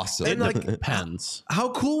awesome. And like depends. How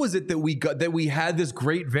cool was it that we had this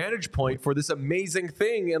great vantage point for this amazing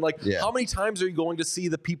thing? And like, how many times are you going to see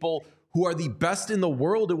the people who are the best in the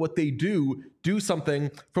world at what they do something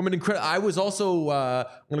from an incredible... I was also, I'm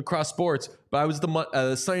going to cross sports, but I was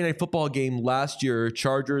the Sunday Night Football game last year,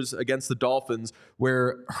 Chargers against the Dolphins,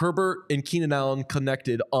 where Herbert and Keenan Allen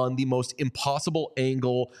connected on the most impossible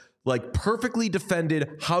angle, like perfectly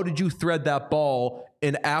defended. How did you thread that ball?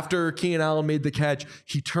 And after Keenan Allen made the catch,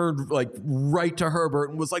 he turned like right to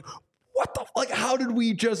Herbert and was like, what the, like, how did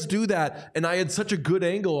we just do that? And I had such a good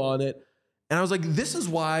angle on it. And I was like, this is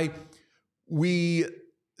why we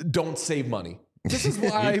don't save money. This is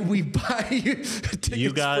why we buy tickets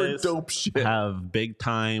you guys for dope shit. Have big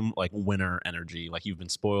time like winner energy. Like you've been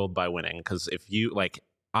spoiled by winning. Because if you like,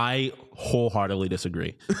 I wholeheartedly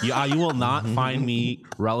disagree. You will not find me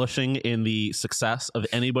relishing in the success of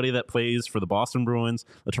anybody that plays for the Boston Bruins,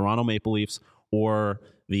 the Toronto Maple Leafs, or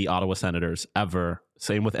the Ottawa Senators ever.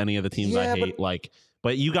 Same with any of the teams I hate.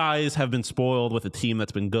 But you guys have been spoiled with a team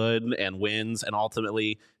that's been good and wins, and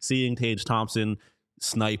ultimately seeing Tage Thompson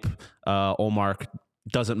snipe Olmark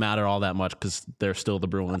doesn't matter all that much because they're still the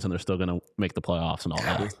Bruins and they're still going to make the playoffs and all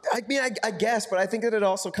that. I mean, I guess, but I think that it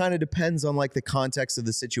also kind of depends on like the context of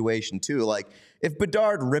the situation too. Like if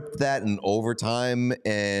Bedard ripped that in overtime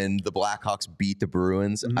and the Blackhawks beat the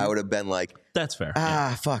Bruins, I would have been like, that's fair.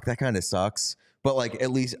 Fuck, that kind of sucks. But like, at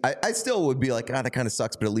least I still would be like, that kind of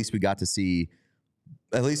sucks. But at least we got to see,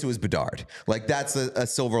 at least it was Bedard. Like that's a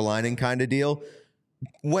silver lining kind of deal.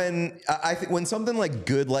 When I think when something like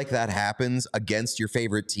good like that happens against your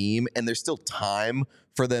favorite team and there's still time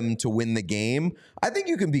for them to win the game, I think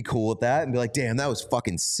you can be cool with that and be like, damn, that was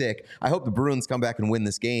fucking sick. I hope the Bruins come back and win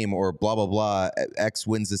this game, or blah, blah, blah, X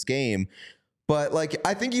wins this game. But like,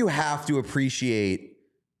 I think you have to appreciate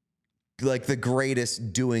like the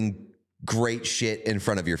greatest doing great shit in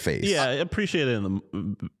front of your face. Yeah, appreciate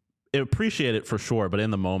it for sure. But in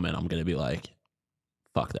the moment, I'm going to be like,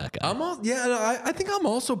 fuck that guy. I think I'm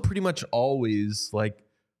also pretty much always like,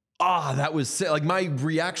 that was sick. Like my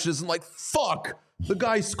reaction isn't like, fuck, the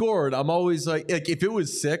guy scored. I'm always like if it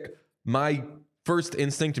was sick, my first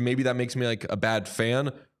instinct, and maybe that makes me like a bad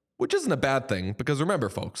fan, which isn't a bad thing, because remember,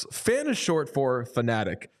 folks, fan is short for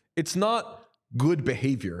fanatic. It's not good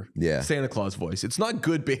behavior. Yeah. Santa Claus voice. It's not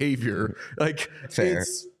good behavior. Like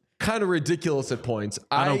it's kind of ridiculous at points.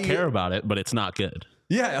 I don't care about it, but it's not good.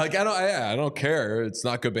 Yeah, like I don't care. It's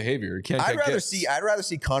not good behavior. You can't. I'd rather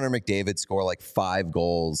see Connor McDavid score like 5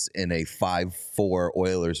 goals in a 5-4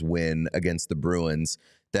 Oilers win against the Bruins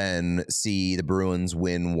than see the Bruins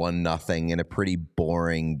win 1-0 in a pretty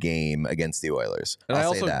boring game against the Oilers. And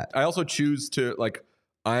I'll say that. I also choose to like.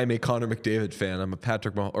 I'm a Connor McDavid fan. I'm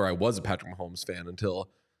a I was a Patrick Mahomes fan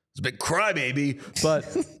until it's a big crybaby. But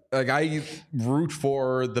like I root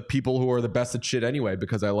for the people who are the best at shit anyway,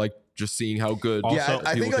 because I like just seeing how good. Yeah,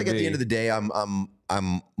 I think like at the end of the day,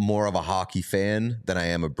 I'm more of a hockey fan than I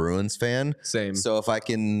am a Bruins fan. Same. So if I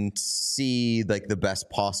can see like the best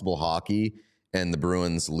possible hockey and the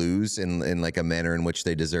Bruins lose in like a manner in which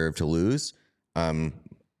they deserve to lose,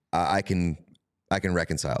 I can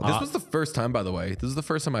reconcile. This was the first time, by the way. This is the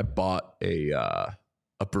first time I bought a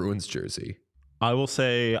Bruins jersey. I will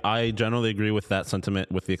say I generally agree with that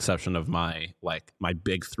sentiment, with the exception of my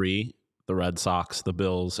big three: the Red Sox, the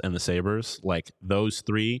Bills, and the Sabres. Like those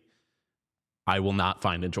three, I will not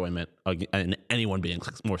find enjoyment in anyone being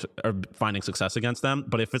more or finding success against them.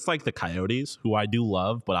 But if it's like the Coyotes, who I do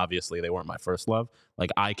love, but obviously they weren't my first love, like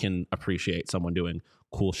I can appreciate someone doing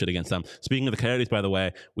cool shit against them. Speaking of the Coyotes, by the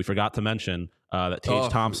way, we forgot to mention that Tage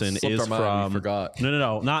Thompson is from.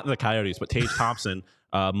 No, not the Coyotes, but Tage Thompson,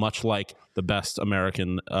 much like the best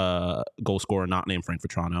American goal scorer not named Frank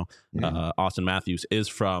Vetrano, Austin Matthews, is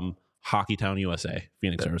from Hockeytown, USA,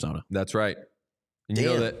 Phoenix, Arizona. That's right. And you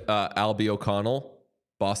know that Albie O'Connell,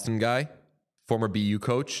 Boston guy, former BU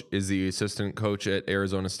coach, is the assistant coach at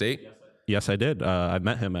Arizona State. Yes, I did. I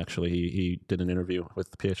met him, actually. He did an interview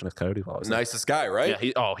with the PHNX Coyotes. Nicest guy, right?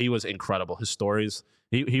 Yeah. He was incredible. His stories.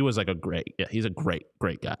 He was like he's a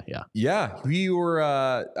great guy. Yeah. Yeah. We were,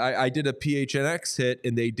 I did a PHNX hit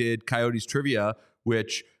and they did Coyotes trivia,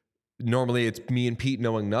 which normally it's me and Pete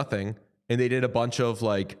knowing nothing. And they did a bunch of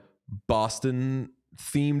like Boston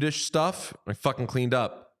themed-ish stuff. I fucking cleaned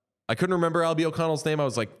up. I couldn't remember Albie O'Connell's name. I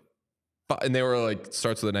was like, and they were like,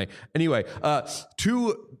 starts with an A. Anyway,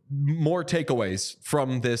 2 more takeaways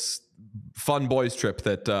from this fun boys trip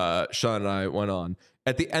that Sean and I went on.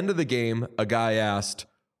 At the end of the game, a guy asked,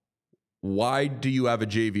 "Why do you have a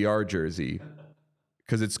JVR jersey?"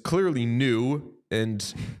 Because it's clearly new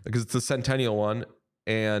and because it's a centennial one.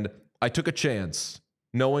 And I took a chance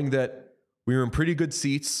knowing that we were in pretty good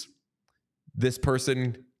seats. This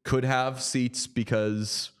person could have seats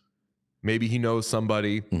because maybe he knows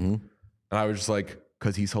somebody. And I was just like,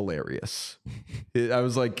 because he's hilarious. I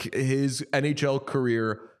was like, his NHL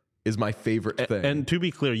career is my favorite thing. And to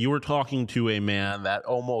be clear, you were talking to a man that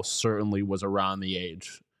almost certainly was around the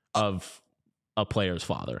age of a player's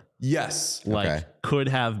father. Yes. Like, could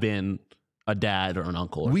have been a dad or an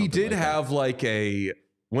uncle. We did have like a,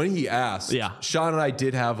 when he asked, Sean and I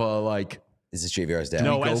did have a like, is this JVR's dad?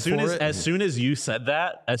 No, as soon as you said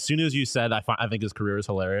that, I think his career is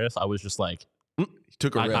hilarious, I was just like,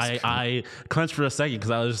 took a risk. I clenched for a second because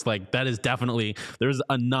I was just like, that is definitely, there's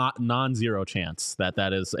a non-zero chance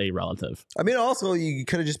that is a relative. I mean, also, you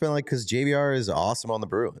could have just been like, because JVR is awesome on the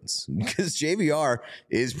Bruins. Because JVR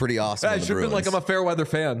is pretty awesome on the Bruins. I should have been like, I'm a fair weather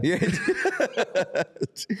fan. Yeah.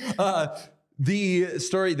 The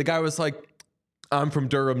story, the guy was like, I'm from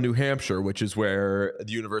Durham, New Hampshire, which is where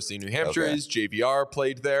the University of New Hampshire is. JVR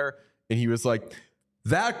played there. And he was like,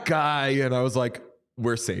 that guy. And I was like,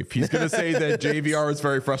 we're safe. He's going to say that JVR is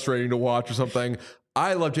very frustrating to watch or something.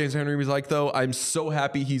 I love James Henry. He's like, though, I'm so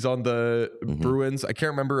happy he's on the Bruins. I can't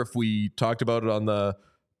remember if we talked about it on the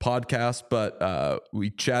podcast, but we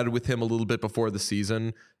chatted with him a little bit before the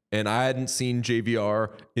season. And I hadn't seen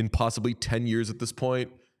JVR in possibly 10 years at this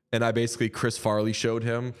point. And I basically Chris Farley showed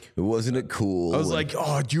him. Wasn't it cool? I was like,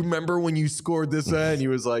 oh, do you remember when you scored this? And he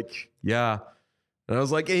was like, yeah. And I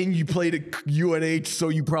was like, and you played at UNH, so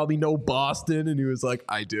you probably know Boston. And he was like,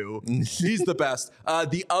 I do. He's the best.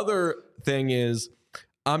 The other thing is,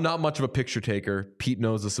 I'm not much of a picture taker. Pete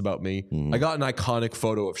knows this about me. I got an iconic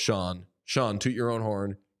photo of Sean. Sean, toot your own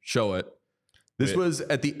horn. Show it. This was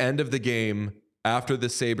at the end of the game after the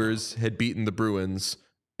Sabres had beaten the Bruins.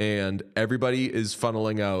 And everybody is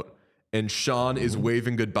funneling out. And Sean is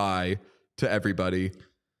waving goodbye to everybody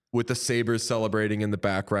with the Sabres celebrating in the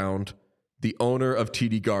background. The owner of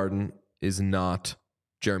TD Garden is not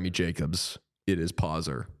Jeremy Jacobs. It is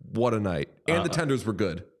Pauser. What a night. And the tenders were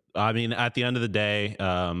good. I mean, at the end of the day,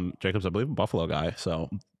 Jacobs, I believe, a Buffalo guy. So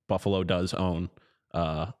Buffalo does own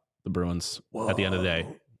the Bruins at the end of the day.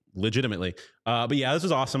 Legitimately. But yeah, this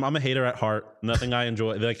is awesome. I'm a hater at heart. Nothing I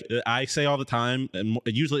enjoy. Like I say all the time, and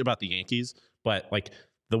usually about the Yankees, but like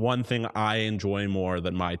the one thing I enjoy more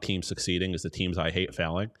than my team succeeding is the teams I hate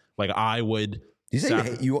failing. Like I would... Did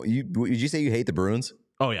you say you hate the Bruins?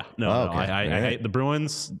 Oh yeah, no, I hate the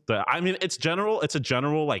Bruins. I mean, it's a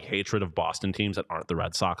general like hatred of Boston teams that aren't the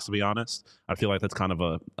Red Sox. To be honest, I feel like that's kind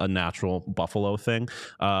of a natural Buffalo thing.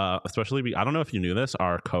 Especially, I don't know if you knew this.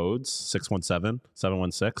 Our codes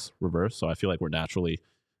 617-716 reverse. So I feel like we're naturally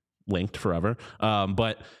linked forever.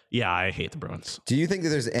 But yeah, I hate the Bruins. Do you think that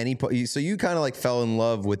there's any? So you kind of like fell in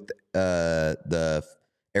love with the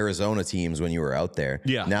Arizona teams when you were out there.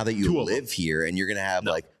 Yeah. Now that you live here and you're going to have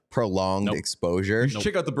like prolonged exposure. You should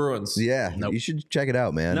check out the Bruins. Yeah. You should check it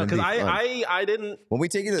out, man. No, because I didn't. When we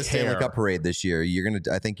take you to the Stanley Cup parade this year,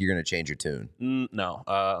 I think you're going to change your tune. No.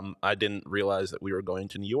 I didn't realize that we were going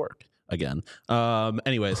to New York again.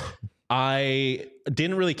 Anyways, I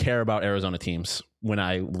didn't really care about Arizona teams when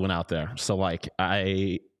I went out there. So like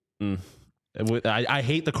I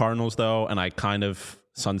hate the Cardinals though. And I kind of,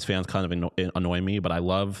 Suns fans kind of annoy me, but I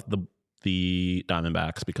love the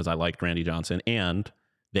Diamondbacks because I liked Randy Johnson and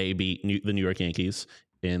they beat the New York Yankees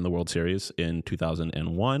in the World Series in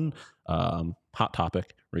 2001. Hot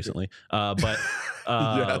topic recently. But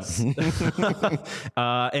Yes.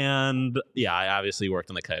 and yeah, I obviously worked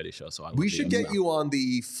on the Coyote show, so We should get you on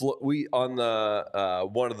the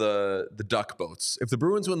one of the duck boats. If the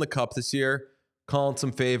Bruins win the cup this year, calling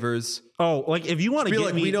some favors. Oh, like if you want to be get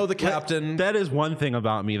like, me, we know the captain. That is one thing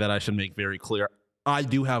about me that I should make very clear. I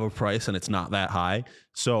do have a price and it's not that high.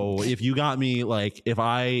 So if you got me, like if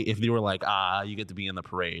you were like, you get to be in the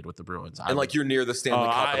parade with the Bruins. And like you're near the Stanley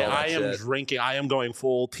Cup and all that I am shit. drinking. I am going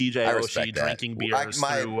full TJ I Oshie respect that. drinking beers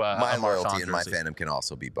my through my Amar loyalty and my jersey. fandom can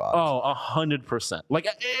also be bought. Oh, 100%. Like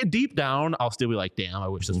deep down, I'll still be like, damn, I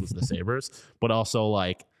wish this was the Sabres. But also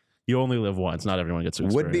like, you only live once. Not everyone gets to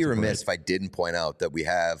experience. Would be remiss if I didn't point out that we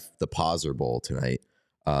have the Pauser Bowl tonight.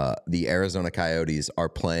 The Arizona Coyotes are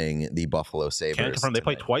playing the Buffalo Sabres. Can't confirm. They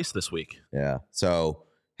play twice this week. Yeah. So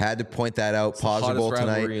had to point that out. Pauser Bowl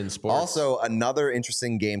tonight. in sports. Also, another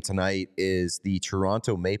interesting game tonight is the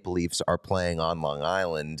Toronto Maple Leafs are playing on Long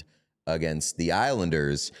Island against the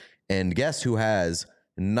Islanders. And guess who has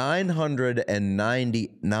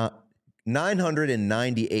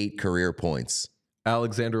 998 career points?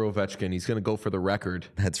 Alexander Ovechkin. He's going to go for the record.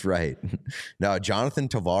 That's right. Now, Jonathan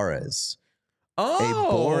Tavares, Oh,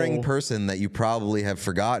 a boring person that you probably have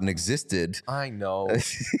forgotten existed. I know.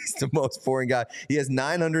 He's the most boring guy. He has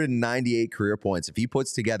 998 career points. If he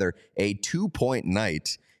puts together a 2-point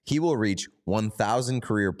night, he will reach 1,000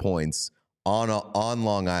 career points on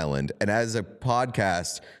Long Island. And as a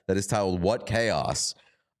podcast that is titled What Chaos,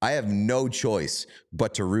 I have no choice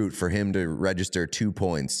but to root for him to register 2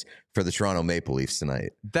 points for the Toronto Maple Leafs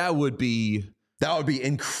tonight. That would be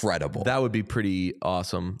incredible. That would be pretty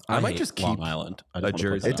awesome. I might just keep Long Island. a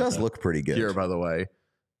jersey. It does look pretty good. Here, by the way.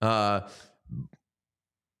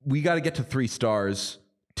 We got to get to 3 stars.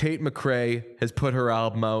 Tate McRae has put her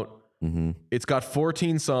album out. Mm-hmm. It's got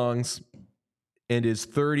 14 songs and is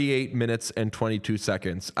 38 minutes and 22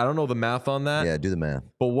 seconds. I don't know the math on that. Yeah, do the math.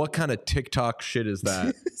 But what kind of TikTok shit is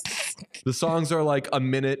that? The songs are like 1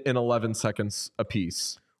 minute and 11 seconds a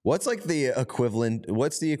piece. What's like the equivalent?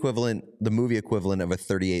 What's the equivalent? The movie equivalent of a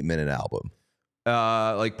 38-minute album?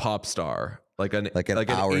 Like Pop Star, like an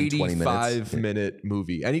hour and 20 minutes. 85-minute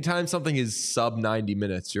movie. Anytime something is sub 90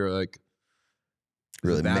 minutes, you're like,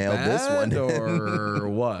 Really nailed this one, or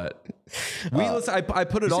what? I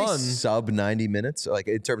put it on sub 90 minutes, like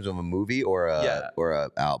in terms of a movie or a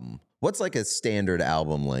album. What's like a standard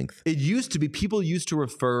album length? It used to be, people used to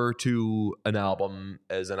refer to an album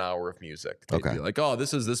as an hour of music. They'd be like, oh,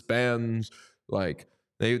 this is this band's, like,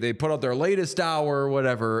 they put out their latest hour or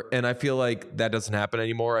whatever. And I feel like that doesn't happen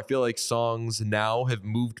anymore. I feel like songs now have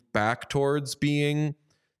moved back towards being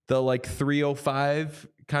the like 3:05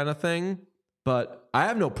 kind of thing. But I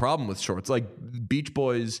have no problem with shorts. Like Beach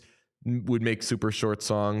Boys would make super short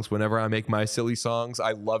songs. Whenever I make my silly songs,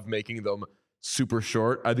 I love making them super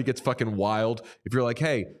short. I think it's fucking wild. If you're like,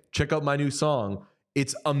 hey, check out my new song,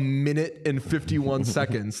 it's 1 minute and 51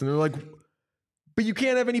 seconds. And they're like, but you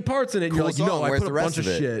can't have any parts in it. And you're like, no, I put a bunch of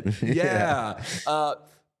shit. Yeah.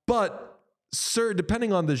 But sir,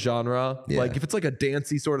 depending on the genre, like if it's like a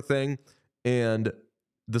dancey sort of thing and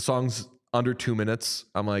the song's under 2 minutes,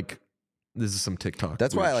 I'm like, this is some TikTok.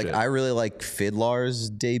 That's why shit. I really like Fiddlar's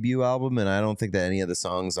debut album, and I don't think that any of the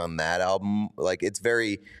songs on that album, like it's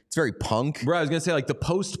very punk. Right, I was gonna say like the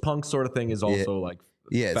post-punk sort of thing is also like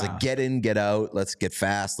it's fast. like get in, get out, let's get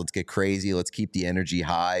fast, let's get crazy, let's keep the energy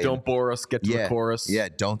high. Don't bore us, get to the chorus. Yeah,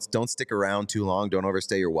 don't stick around too long, don't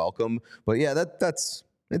overstay your welcome. But yeah, that's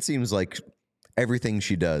it seems like everything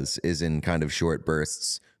she does is in kind of short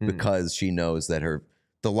bursts because she knows that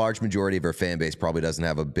the large majority of her fan base probably doesn't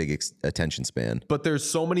have a big attention span. But there's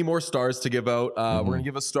so many more stars to give out. We're going to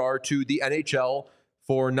give a star to the NHL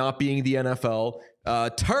for not being the NFL.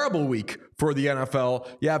 Terrible week for the NFL.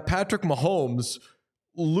 Yeah, Patrick Mahomes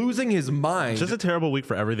losing his mind. Just a terrible week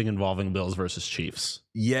for everything involving Bills versus Chiefs.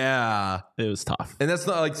 Yeah. It was tough. And that's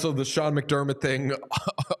not like, so the Sean McDermott thing,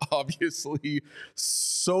 obviously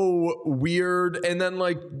so weird. And then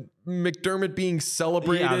like McDermott being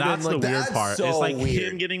celebrated. Yeah, that's and, like, the weird part. so it's like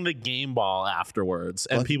weird. him getting the game ball afterwards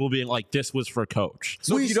and people being like, this was for coach.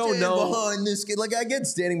 So if you don't know, behind this kid, like I get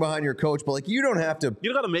standing behind your coach, but like you don't have to.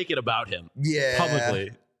 You don't got to make it about him. Yeah.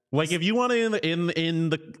 Publicly. Like if you want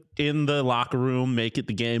to in the locker room make it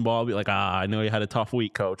the game ball, be like, I know you had a tough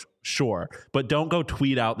week, coach. Sure, but don't go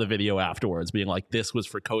tweet out the video afterwards, being like, this was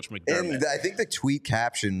for Coach McDermott. And I think the tweet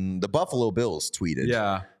caption, the Buffalo Bills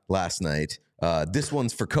tweeted last night. This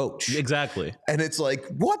one's for Coach. Exactly. And it's like,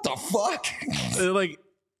 what the fuck? Like,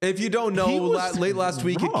 if you don't know, late last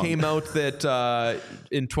week wrong. it came out that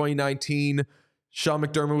in 2019, Sean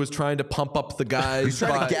McDermott was trying to pump up the guys. He's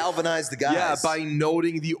trying to galvanize the guys. Yeah, by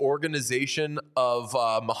noting the organization of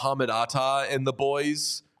Muhammad Atta and the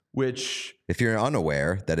boys, which... If you're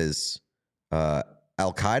unaware, that is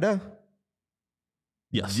Al-Qaeda?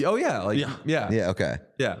 Yes. Oh, yeah. Yeah, okay.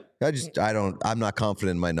 Yeah. I'm not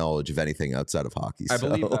confident in my knowledge of anything outside of hockey. I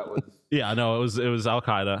believe that was... Yeah, no, it was Al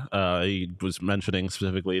Qaeda. He was mentioning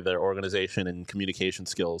specifically their organization and communication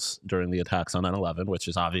skills during the attacks on 9/11, which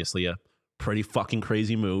is obviously a pretty fucking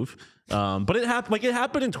crazy move. But it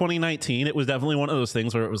happened in 2019. It was definitely one of those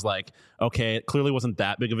things where it was like, okay, it clearly wasn't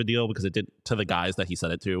that big of a deal because it didn't, to the guys that he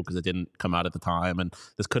said it to, because it didn't come out at the time, and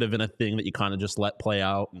this could have been a thing that you kind of just let play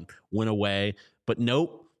out and went away. But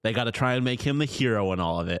nope, they got to try and make him the hero in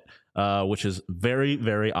all of it, which is very,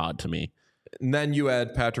 very odd to me. And then you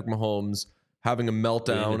had Patrick Mahomes having a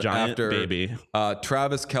meltdown after baby.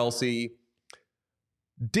 Travis Kelce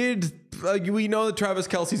we know that Travis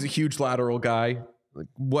Kelce's a huge lateral guy.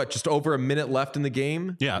 Like, just over a minute left in the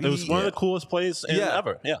game? Yeah, it was one of the coolest plays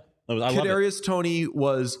ever. Yeah, I love it. Kadarius Toney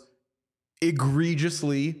was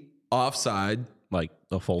egregiously offside. Like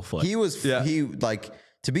a full foot.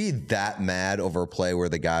 To be that mad over a play where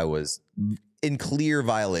the guy was in clear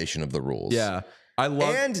violation of the rules. Yeah.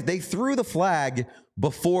 And they threw the flag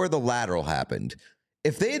before the lateral happened.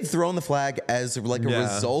 If they had thrown the flag as like a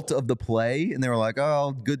result of the play and they were like,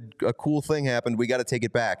 oh, a cool thing happened, we got to take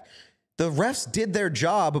it back. The refs did their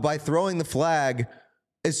job by throwing the flag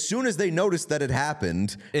as soon as they noticed that it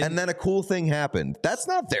happened, and then a cool thing happened. That's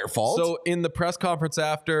not their fault. So in the press conference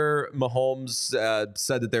after, Mahomes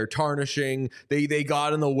said that they're tarnishing. They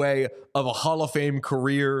got in the way of a Hall of Fame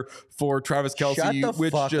career for Travis Kelce,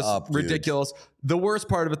 which just ridiculous. The worst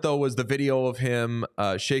part of it, though, was the video of him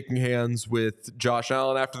shaking hands with Josh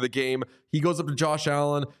Allen after the game. He goes up to Josh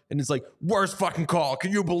Allen and is like, worst fucking call.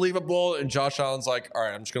 Can you believe it, bull? And Josh Allen's like, all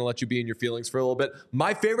right, I'm just going to let you be in your feelings for a little bit.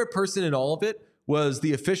 My favorite person in all of it was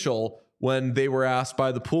the official when they were asked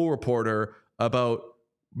by the pool reporter about,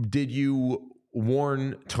 did you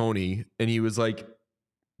warn Toney? And he was like,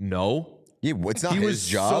 no. Yeah, it's not his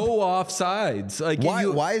job. He was so offsides. Like,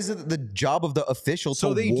 why is it the job of the official to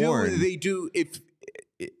warn? They do. If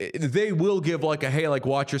they will give like a, hey, like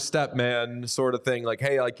watch your step, man, sort of thing. Like,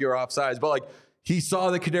 hey, like you're offsides. But like he saw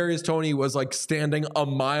that Kadarius Toney was like standing a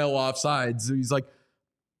mile offsides. So he's like,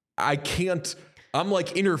 I can't. I'm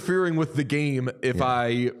like interfering with the game if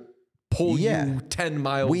I pull you 10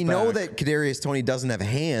 miles We back. know that Kadarius Toney doesn't have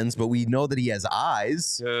hands, but we know that he has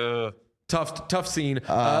eyes. Tough scene.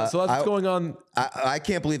 So that's what's going on. I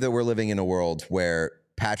can't believe that we're living in a world where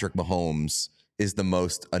Patrick Mahomes is the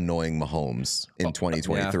most annoying Mahomes in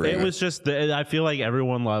 2023. It was just, I feel like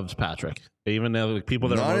everyone loves Patrick. Even though people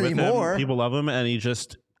that Not are with anymore. him, people love him, and he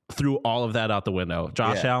just threw all of that out the window.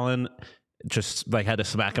 Josh Allen just like had to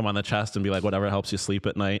smack him on the chest and be like, whatever helps you sleep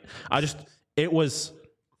at night. It was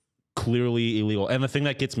clearly illegal. And the thing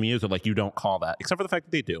that gets me is that like, you don't call that, except for the fact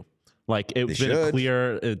that they do. Like it's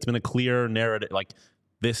been a clear narrative. Like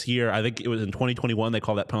this year, I think it was in 2021, they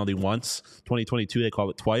called that penalty once. 2022, they called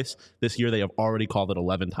it twice. This year, they have already called it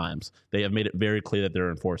 11 times. They have made it very clear that they're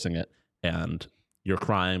enforcing it. And you're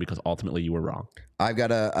crying because ultimately you were wrong. I've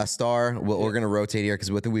got a star. We're going to rotate here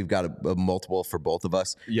because with it, we've got a multiple for both of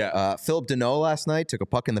us. Yeah. Philip Deneau last night took a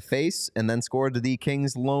puck in the face and then scored the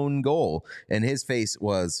Kings' lone goal. And his face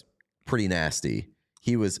was pretty nasty.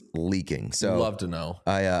 He was leaking. So love to know.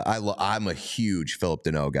 I'm a huge Philip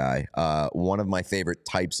Deneau guy. One of my favorite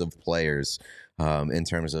types of players in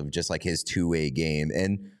terms of just like his two-way game.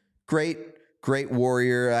 And great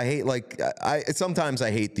warrior. I hate sometimes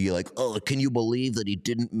I hate the like, oh, can you believe that he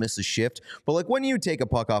didn't miss a shift? But like when you take a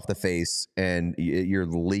puck off the face and you're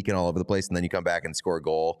leaking all over the place and then you come back and score a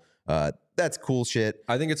goal, that's cool shit.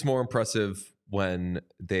 I think it's more impressive when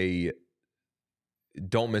they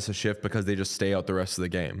don't miss a shift because they just stay out the rest of the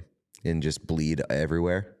game And just bleed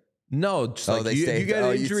everywhere. No, just like you get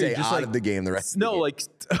an injury, stay just out like of the game the rest of the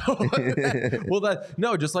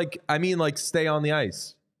game. Just like I mean, like stay on the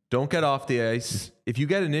ice. Don't get off the ice. If you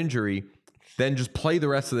get an injury, then just play the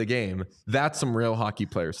rest of the game. That's some real hockey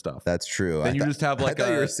player stuff. That's true. Then you just have like you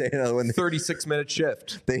were a saying 36-minute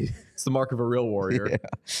shift. It's the mark of a real warrior.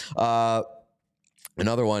 Yeah.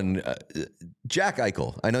 Another one, Jack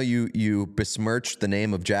Eichel. I know you besmirched the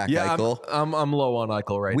name of Jack Eichel. I'm low on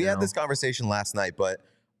Eichel right now. We had this conversation last night, but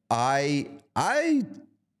I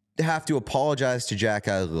have to apologize to Jack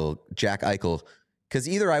Eichel, because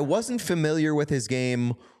either I wasn't familiar with his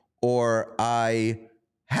game or I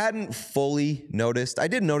hadn't fully noticed. I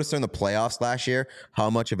did notice during the playoffs last year how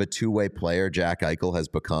much of a two-way player Jack Eichel has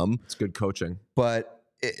become. It's good coaching. But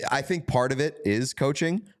I think part of it is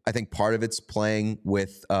coaching. I think part of it's playing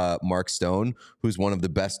with Mark Stone, who's one of the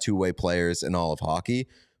best two-way players in all of hockey.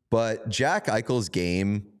 But Jack Eichel's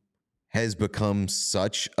game has become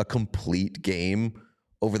such a complete game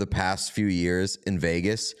over the past few years in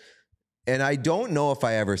Vegas. And I don't know if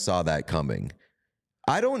I ever saw that coming.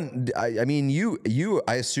 I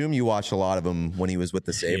assume you watched a lot of him when he was with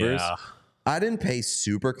the Sabres. Yeah. I didn't pay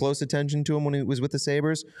super close attention to him when he was with the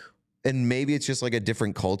Sabres. And maybe it's just like a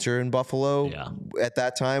different culture in Buffalo at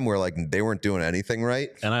that time where like they weren't doing anything right.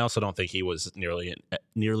 And I also don't think he was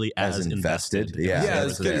nearly as invested.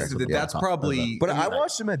 That's probably. But I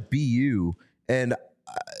watched him at BU, and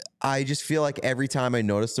I just feel like every time I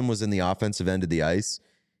noticed him was in the offensive end of the ice.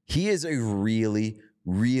 He is a really,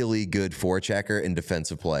 really good forechecker and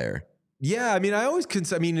defensive player. Yeah, I mean,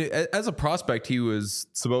 as a prospect, he was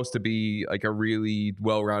supposed to be like a really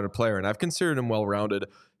well-rounded player, and I've considered him well-rounded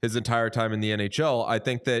his entire time in the NHL. I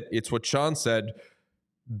think that it's what Sean said.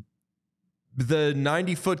 The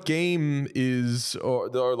 90-foot game is,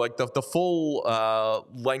 or like the full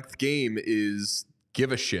length game is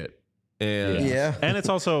give a shit. And and it's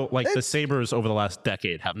also like the Sabres over the last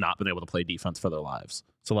decade have not been able to play defense for their lives.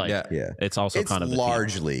 So like, it's also kind of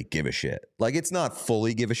largely give a shit. Like it's not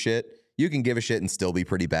fully give a shit. You can give a shit and still be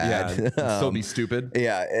pretty bad. Yeah, still be stupid.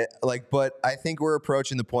 Yeah, but I think we're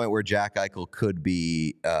approaching the point where Jack Eichel could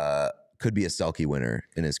be a Selke winner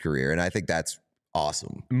in his career, and I think that's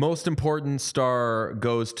awesome. Most important star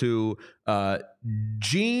goes to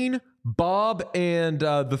Gene, Bob, and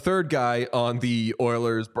the third guy on the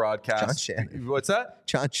Oilers broadcast. John Shannon. What's that?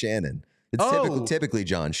 John Shannon. It's typically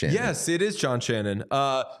John Shannon. Yes, it is John Shannon.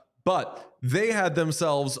 But they had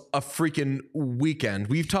themselves a freaking weekend.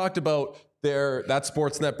 We've talked about that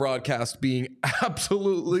Sportsnet broadcast being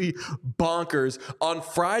absolutely bonkers. On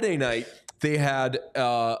Friday night, they had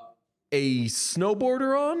a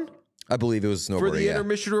snowboarder on. I believe it was a snowboarder, for the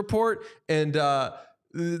intermission report. And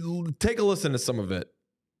take a listen to some of it.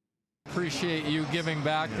 Appreciate you giving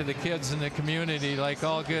back to the kids in the community like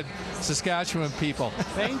all good Saskatchewan people.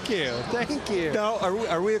 Thank you. Now,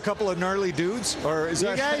 are we a couple of gnarly dudes? Or is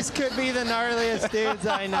you guys could be the gnarliest dudes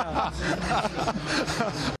I know.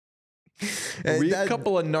 Are we a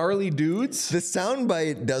couple of gnarly dudes? The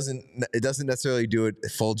soundbite doesn't necessarily do it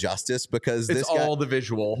full justice because it's all the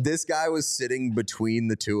visual. This guy was sitting between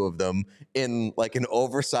the two of them in like an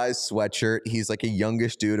oversized sweatshirt. He's like a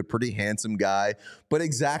youngish dude, a pretty handsome guy, but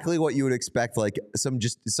exactly what you would expect, like some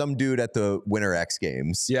dude at the Winter X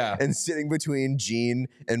Games. Yeah, and sitting between Gene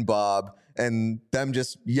and Bob and them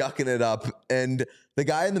just yucking it up. And the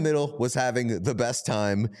guy in the middle was having the best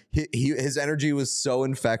time. His energy was so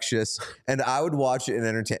infectious. And I would watch an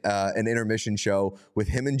intermission show with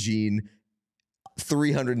him and Gene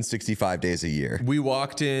 365 days a year. We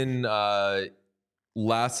walked in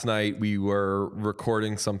last night. We were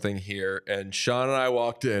recording something here, and Sean and I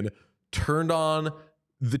walked in, turned on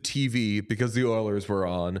the TV because the Oilers were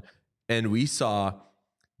on, and we saw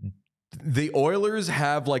the Oilers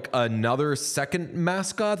have like another second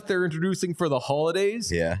mascot they're introducing for the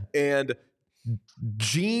holidays. Yeah. And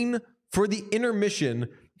Gene, for the intermission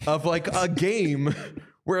of like a game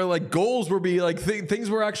where like goals were being like things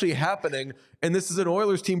were actually happening. And this is an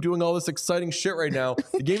Oilers team doing all this exciting shit right now.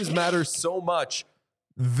 The games matter so much.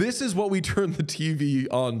 This is what we turn the TV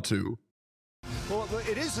on to. Well,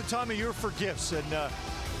 it is the time of year for gifts, and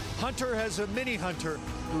Hunter has a mini Hunter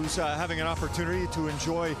who's having an opportunity to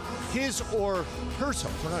enjoy his or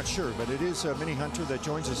herself. We're not sure, but it is a mini Hunter that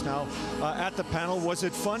joins us now at the panel. Was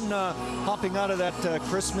it fun hopping out of that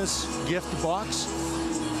Christmas gift box?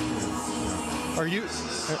 Are you?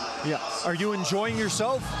 Are you enjoying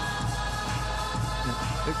yourself?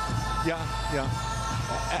 Yeah.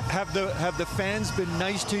 Have the fans been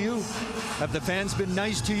nice to you? Have the fans been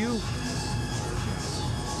nice to you?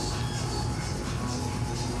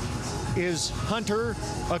 Is Hunter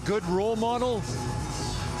a good role model?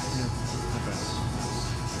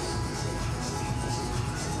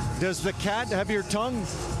 Does the cat have your tongue?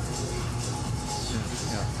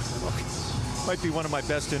 Yeah. Okay. Might be one of my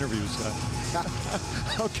best interviews.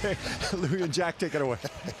 Okay, Louis and Jack, take it away.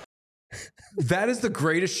 That is the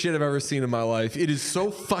greatest shit I've ever seen in my life. It is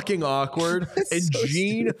so fucking awkward. And so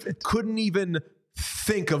Gene couldn't even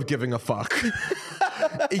think of giving a fuck.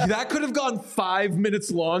 That could have gone 5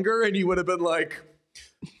 minutes longer and he would have been like,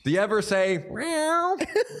 do you ever say, meow?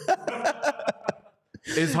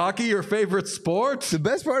 Is hockey your favorite sport? The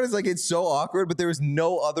best part is like it's so awkward, but there was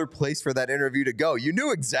no other place for that interview to go. You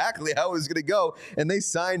knew exactly how it was going to go, and they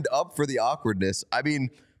signed up for the awkwardness. I mean,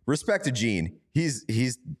 respect to Gene. He's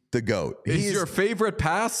the GOAT. Is your favorite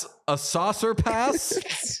pass a saucer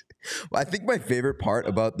pass? I think my favorite part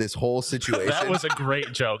about this whole situation. That was a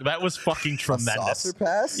great joke. That was fucking tremendous. Saucer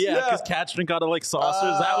pass? Yeah, because cats drink out of like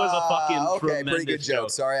saucers. That was a fucking tremendous pretty good joke.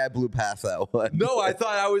 Sorry, I blew past that one. No, I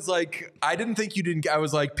thought I was like, I didn't think you didn't. I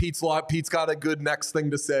was like, Pete's got a good next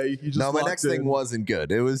thing to say. He just no, my next thing wasn't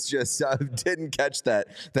good. It was just I didn't catch that.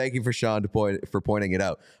 Thank you for Sean for pointing it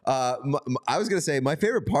out. I was gonna say my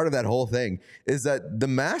favorite part of that whole thing is that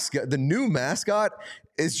the new mascot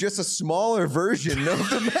is just a smaller version of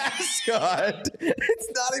the mascot.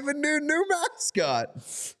 It's not even new mascot.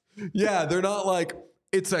 Yeah, they're not like,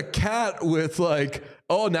 it's a cat with like,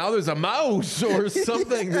 oh, now there's a mouse or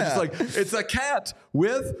something. They're just like, it's a cat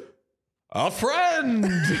with a friend.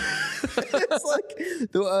 It's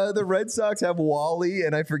like the Red Sox have Wally,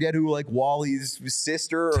 and I forget who like Wally's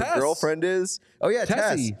sister or girlfriend is. Oh yeah,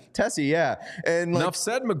 Tessie, yeah. And like, enough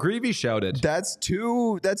said, McGreevy shouted. That's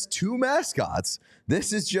two mascots.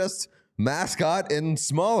 This is just mascot and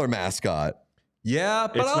smaller mascot. Yeah,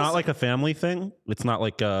 but it's not like a family thing. It's not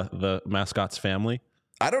like the mascot's family.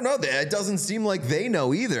 I don't know. It doesn't seem like they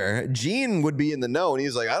know either. Gene would be in the know, and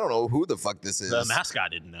he's like, I don't know who the fuck this is. The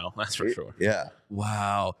mascot didn't know. That's for sure. Yeah.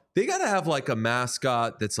 Wow. They got to have like a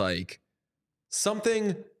mascot that's like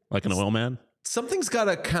something. Like an oil man? Something's got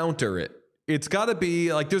to counter it. It's got to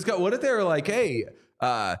be like, what if they're like, hey,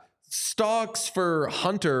 stocks for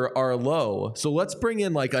Hunter are low, so let's bring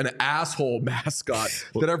in like an asshole mascot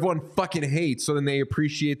that everyone fucking hates, so then they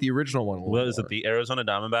appreciate the original one. What is it? The Arizona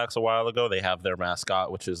Diamondbacks a while ago, they have their mascot,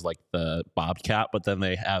 which is like the bobcat, but then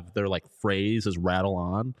they have their like phrase is rattle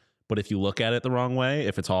on. But if you look at it the wrong way,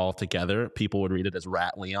 if it's all together, people would read it as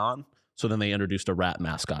Rat Leon. So then they introduced a rat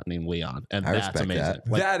mascot named Leon, and that's amazing. That.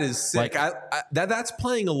 Like, that is sick. Like, that's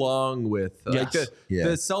playing along with like the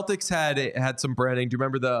Celtics had some branding. Do you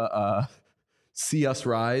remember the "See Us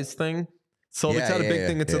Rise" thing? Celtics had a big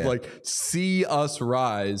thing that said like "See Us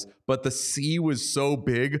Rise," but the C was so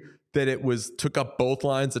big that it took up both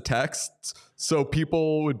lines of text. So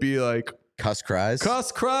people would be like, "Cuss cries,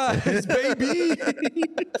 baby."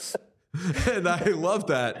 And I love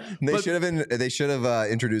that. They should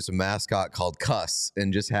have introduced a mascot called Cuss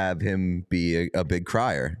and just have him be a big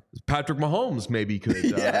crier. Patrick Mahomes maybe could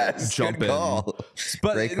jump good call. in.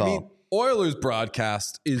 But Great call. I mean, Oilers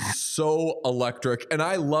broadcast is so electric, and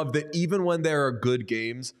I love that even when there are good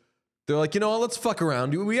games, they're like, you know what, let's fuck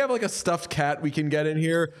around. We have like a stuffed cat we can get in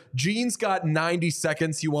here. Gene's got 90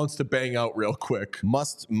 seconds he wants to bang out real quick.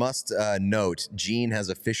 Must note, Gene has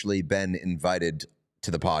officially been invited to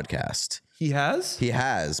the podcast. He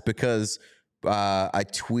has because I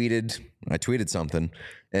tweeted something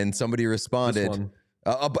and somebody responded.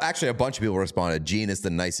 Actually, a bunch of people responded. Gene is the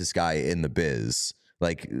nicest guy in the biz.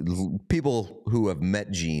 Like people who have met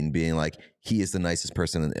Gene being like, he is the nicest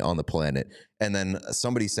person on the planet. And then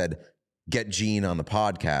somebody said, get Gene on the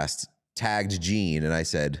podcast, tagged Gene. And I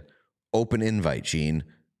said, open invite, Gene,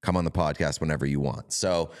 come on the podcast whenever you want.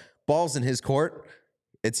 So ball's in his court.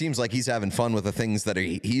 It seems like he's having fun with the things that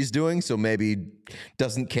he's doing, so maybe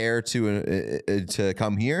doesn't care to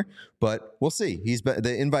come here. But we'll see.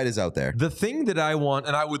 The invite is out there. The thing that I want,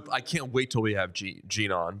 and I can't wait till we have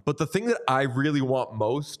Gene on. But the thing that I really want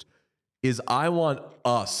most is I want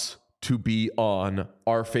us to be on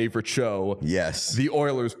our favorite show. Yes, the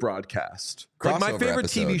Oilers broadcast. Like my favorite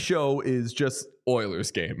TV show is just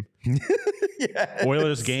Oilers game. Yes.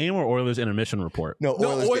 Oilers game or Oilers intermission report? No,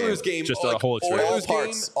 Oilers game. Just like, a whole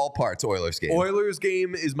experience. All parts Oilers game. Oilers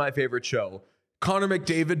game is my favorite show. Connor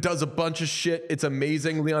McDavid does a bunch of shit. It's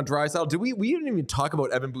amazing. Leon Draisaitl. We didn't even talk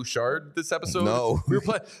about Evan Bouchard this episode. No. We were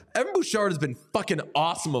playing. Evan Bouchard has been fucking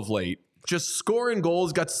awesome of late. Just scoring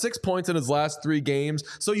goals, got 6 points in his last 3 games.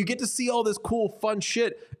 So you get to see all this cool, fun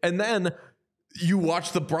shit. And then you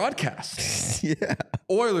watch the broadcast. Yeah.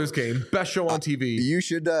 Oilers game, best show on TV. You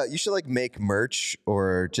should like make merch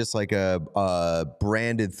or just like a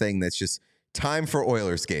branded thing that's just time for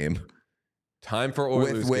Oilers game. Time for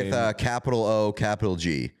Oilers game. With capital O, capital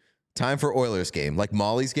G. Time for Oilers game. Like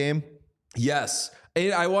Molly's game? Yes.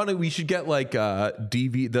 And we should get like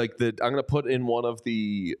DVD, I'm gonna put in one of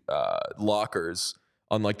the lockers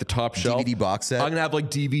on like the top shelf. DVD box set. I'm gonna have like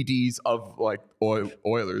DVDs of like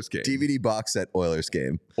Oilers game. DVD box set Oilers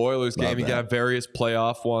game. Oilers game. You got various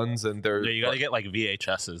playoff ones, and they're you gotta get like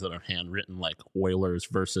VHSs that are handwritten, like Oilers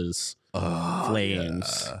versus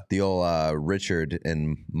Flames. Yeah. The old Richard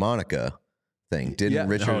and Monica thing. Didn't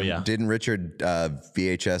Richard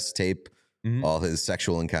VHS tape all his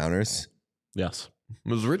sexual encounters? Yes.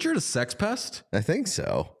 Was Richard a sex pest? I think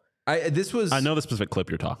so. I know the specific clip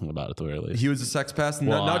you're talking about at the very least. He was a sex pest,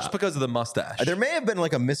 not just because of the mustache. There may have been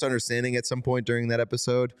like a misunderstanding at some point during that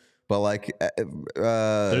episode, But like,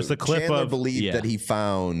 there's the clip Chandler of believed that he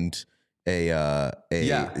found a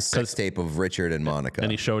Yeah, sex tape of Richard and Monica, and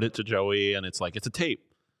he showed it to Joey, and it's like it's a tape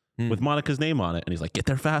with Monica's name on it, and he's like, "Get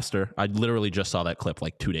there faster!" I literally just saw that clip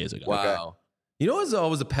like 2 days ago. Wow. Okay. You know what's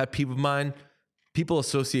always a pet peeve of mine? People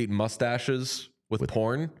associate mustaches with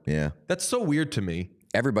porn. Yeah, That's so weird to me.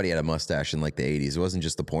 everybody had a mustache in like the 80s. It wasn't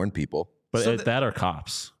just the porn people. But So that are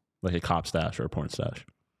cops, like a cop stash or a porn stash.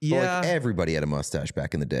 But, like, everybody had a mustache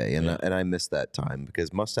back in the day, and Yeah. and I miss that time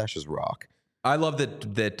because mustaches rock. I love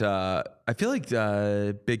that I feel like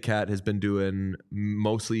Big Cat has been doing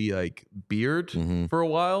mostly like beard for a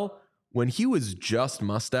while. When he was just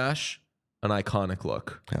mustache, an iconic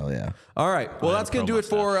look. Hell yeah. All right. Well, that's going to do it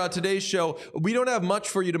for mustache. today's show. We don't have much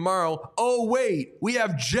for you tomorrow. Oh, wait. We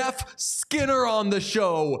have Jeff Skinner on the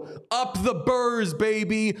show. Up the Burrs,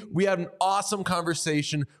 baby. We had an awesome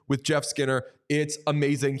conversation with Jeff Skinner. It's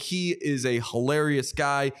amazing. He is a hilarious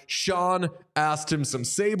guy. Sean asked him some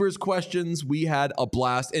Sabres questions. We had a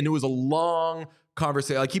blast, and it was a long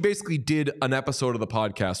conversation. Like, he basically did an episode of the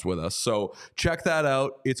podcast with us. So check that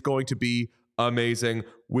out. It's going to be amazing.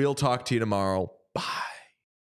 We'll talk to you tomorrow. Bye.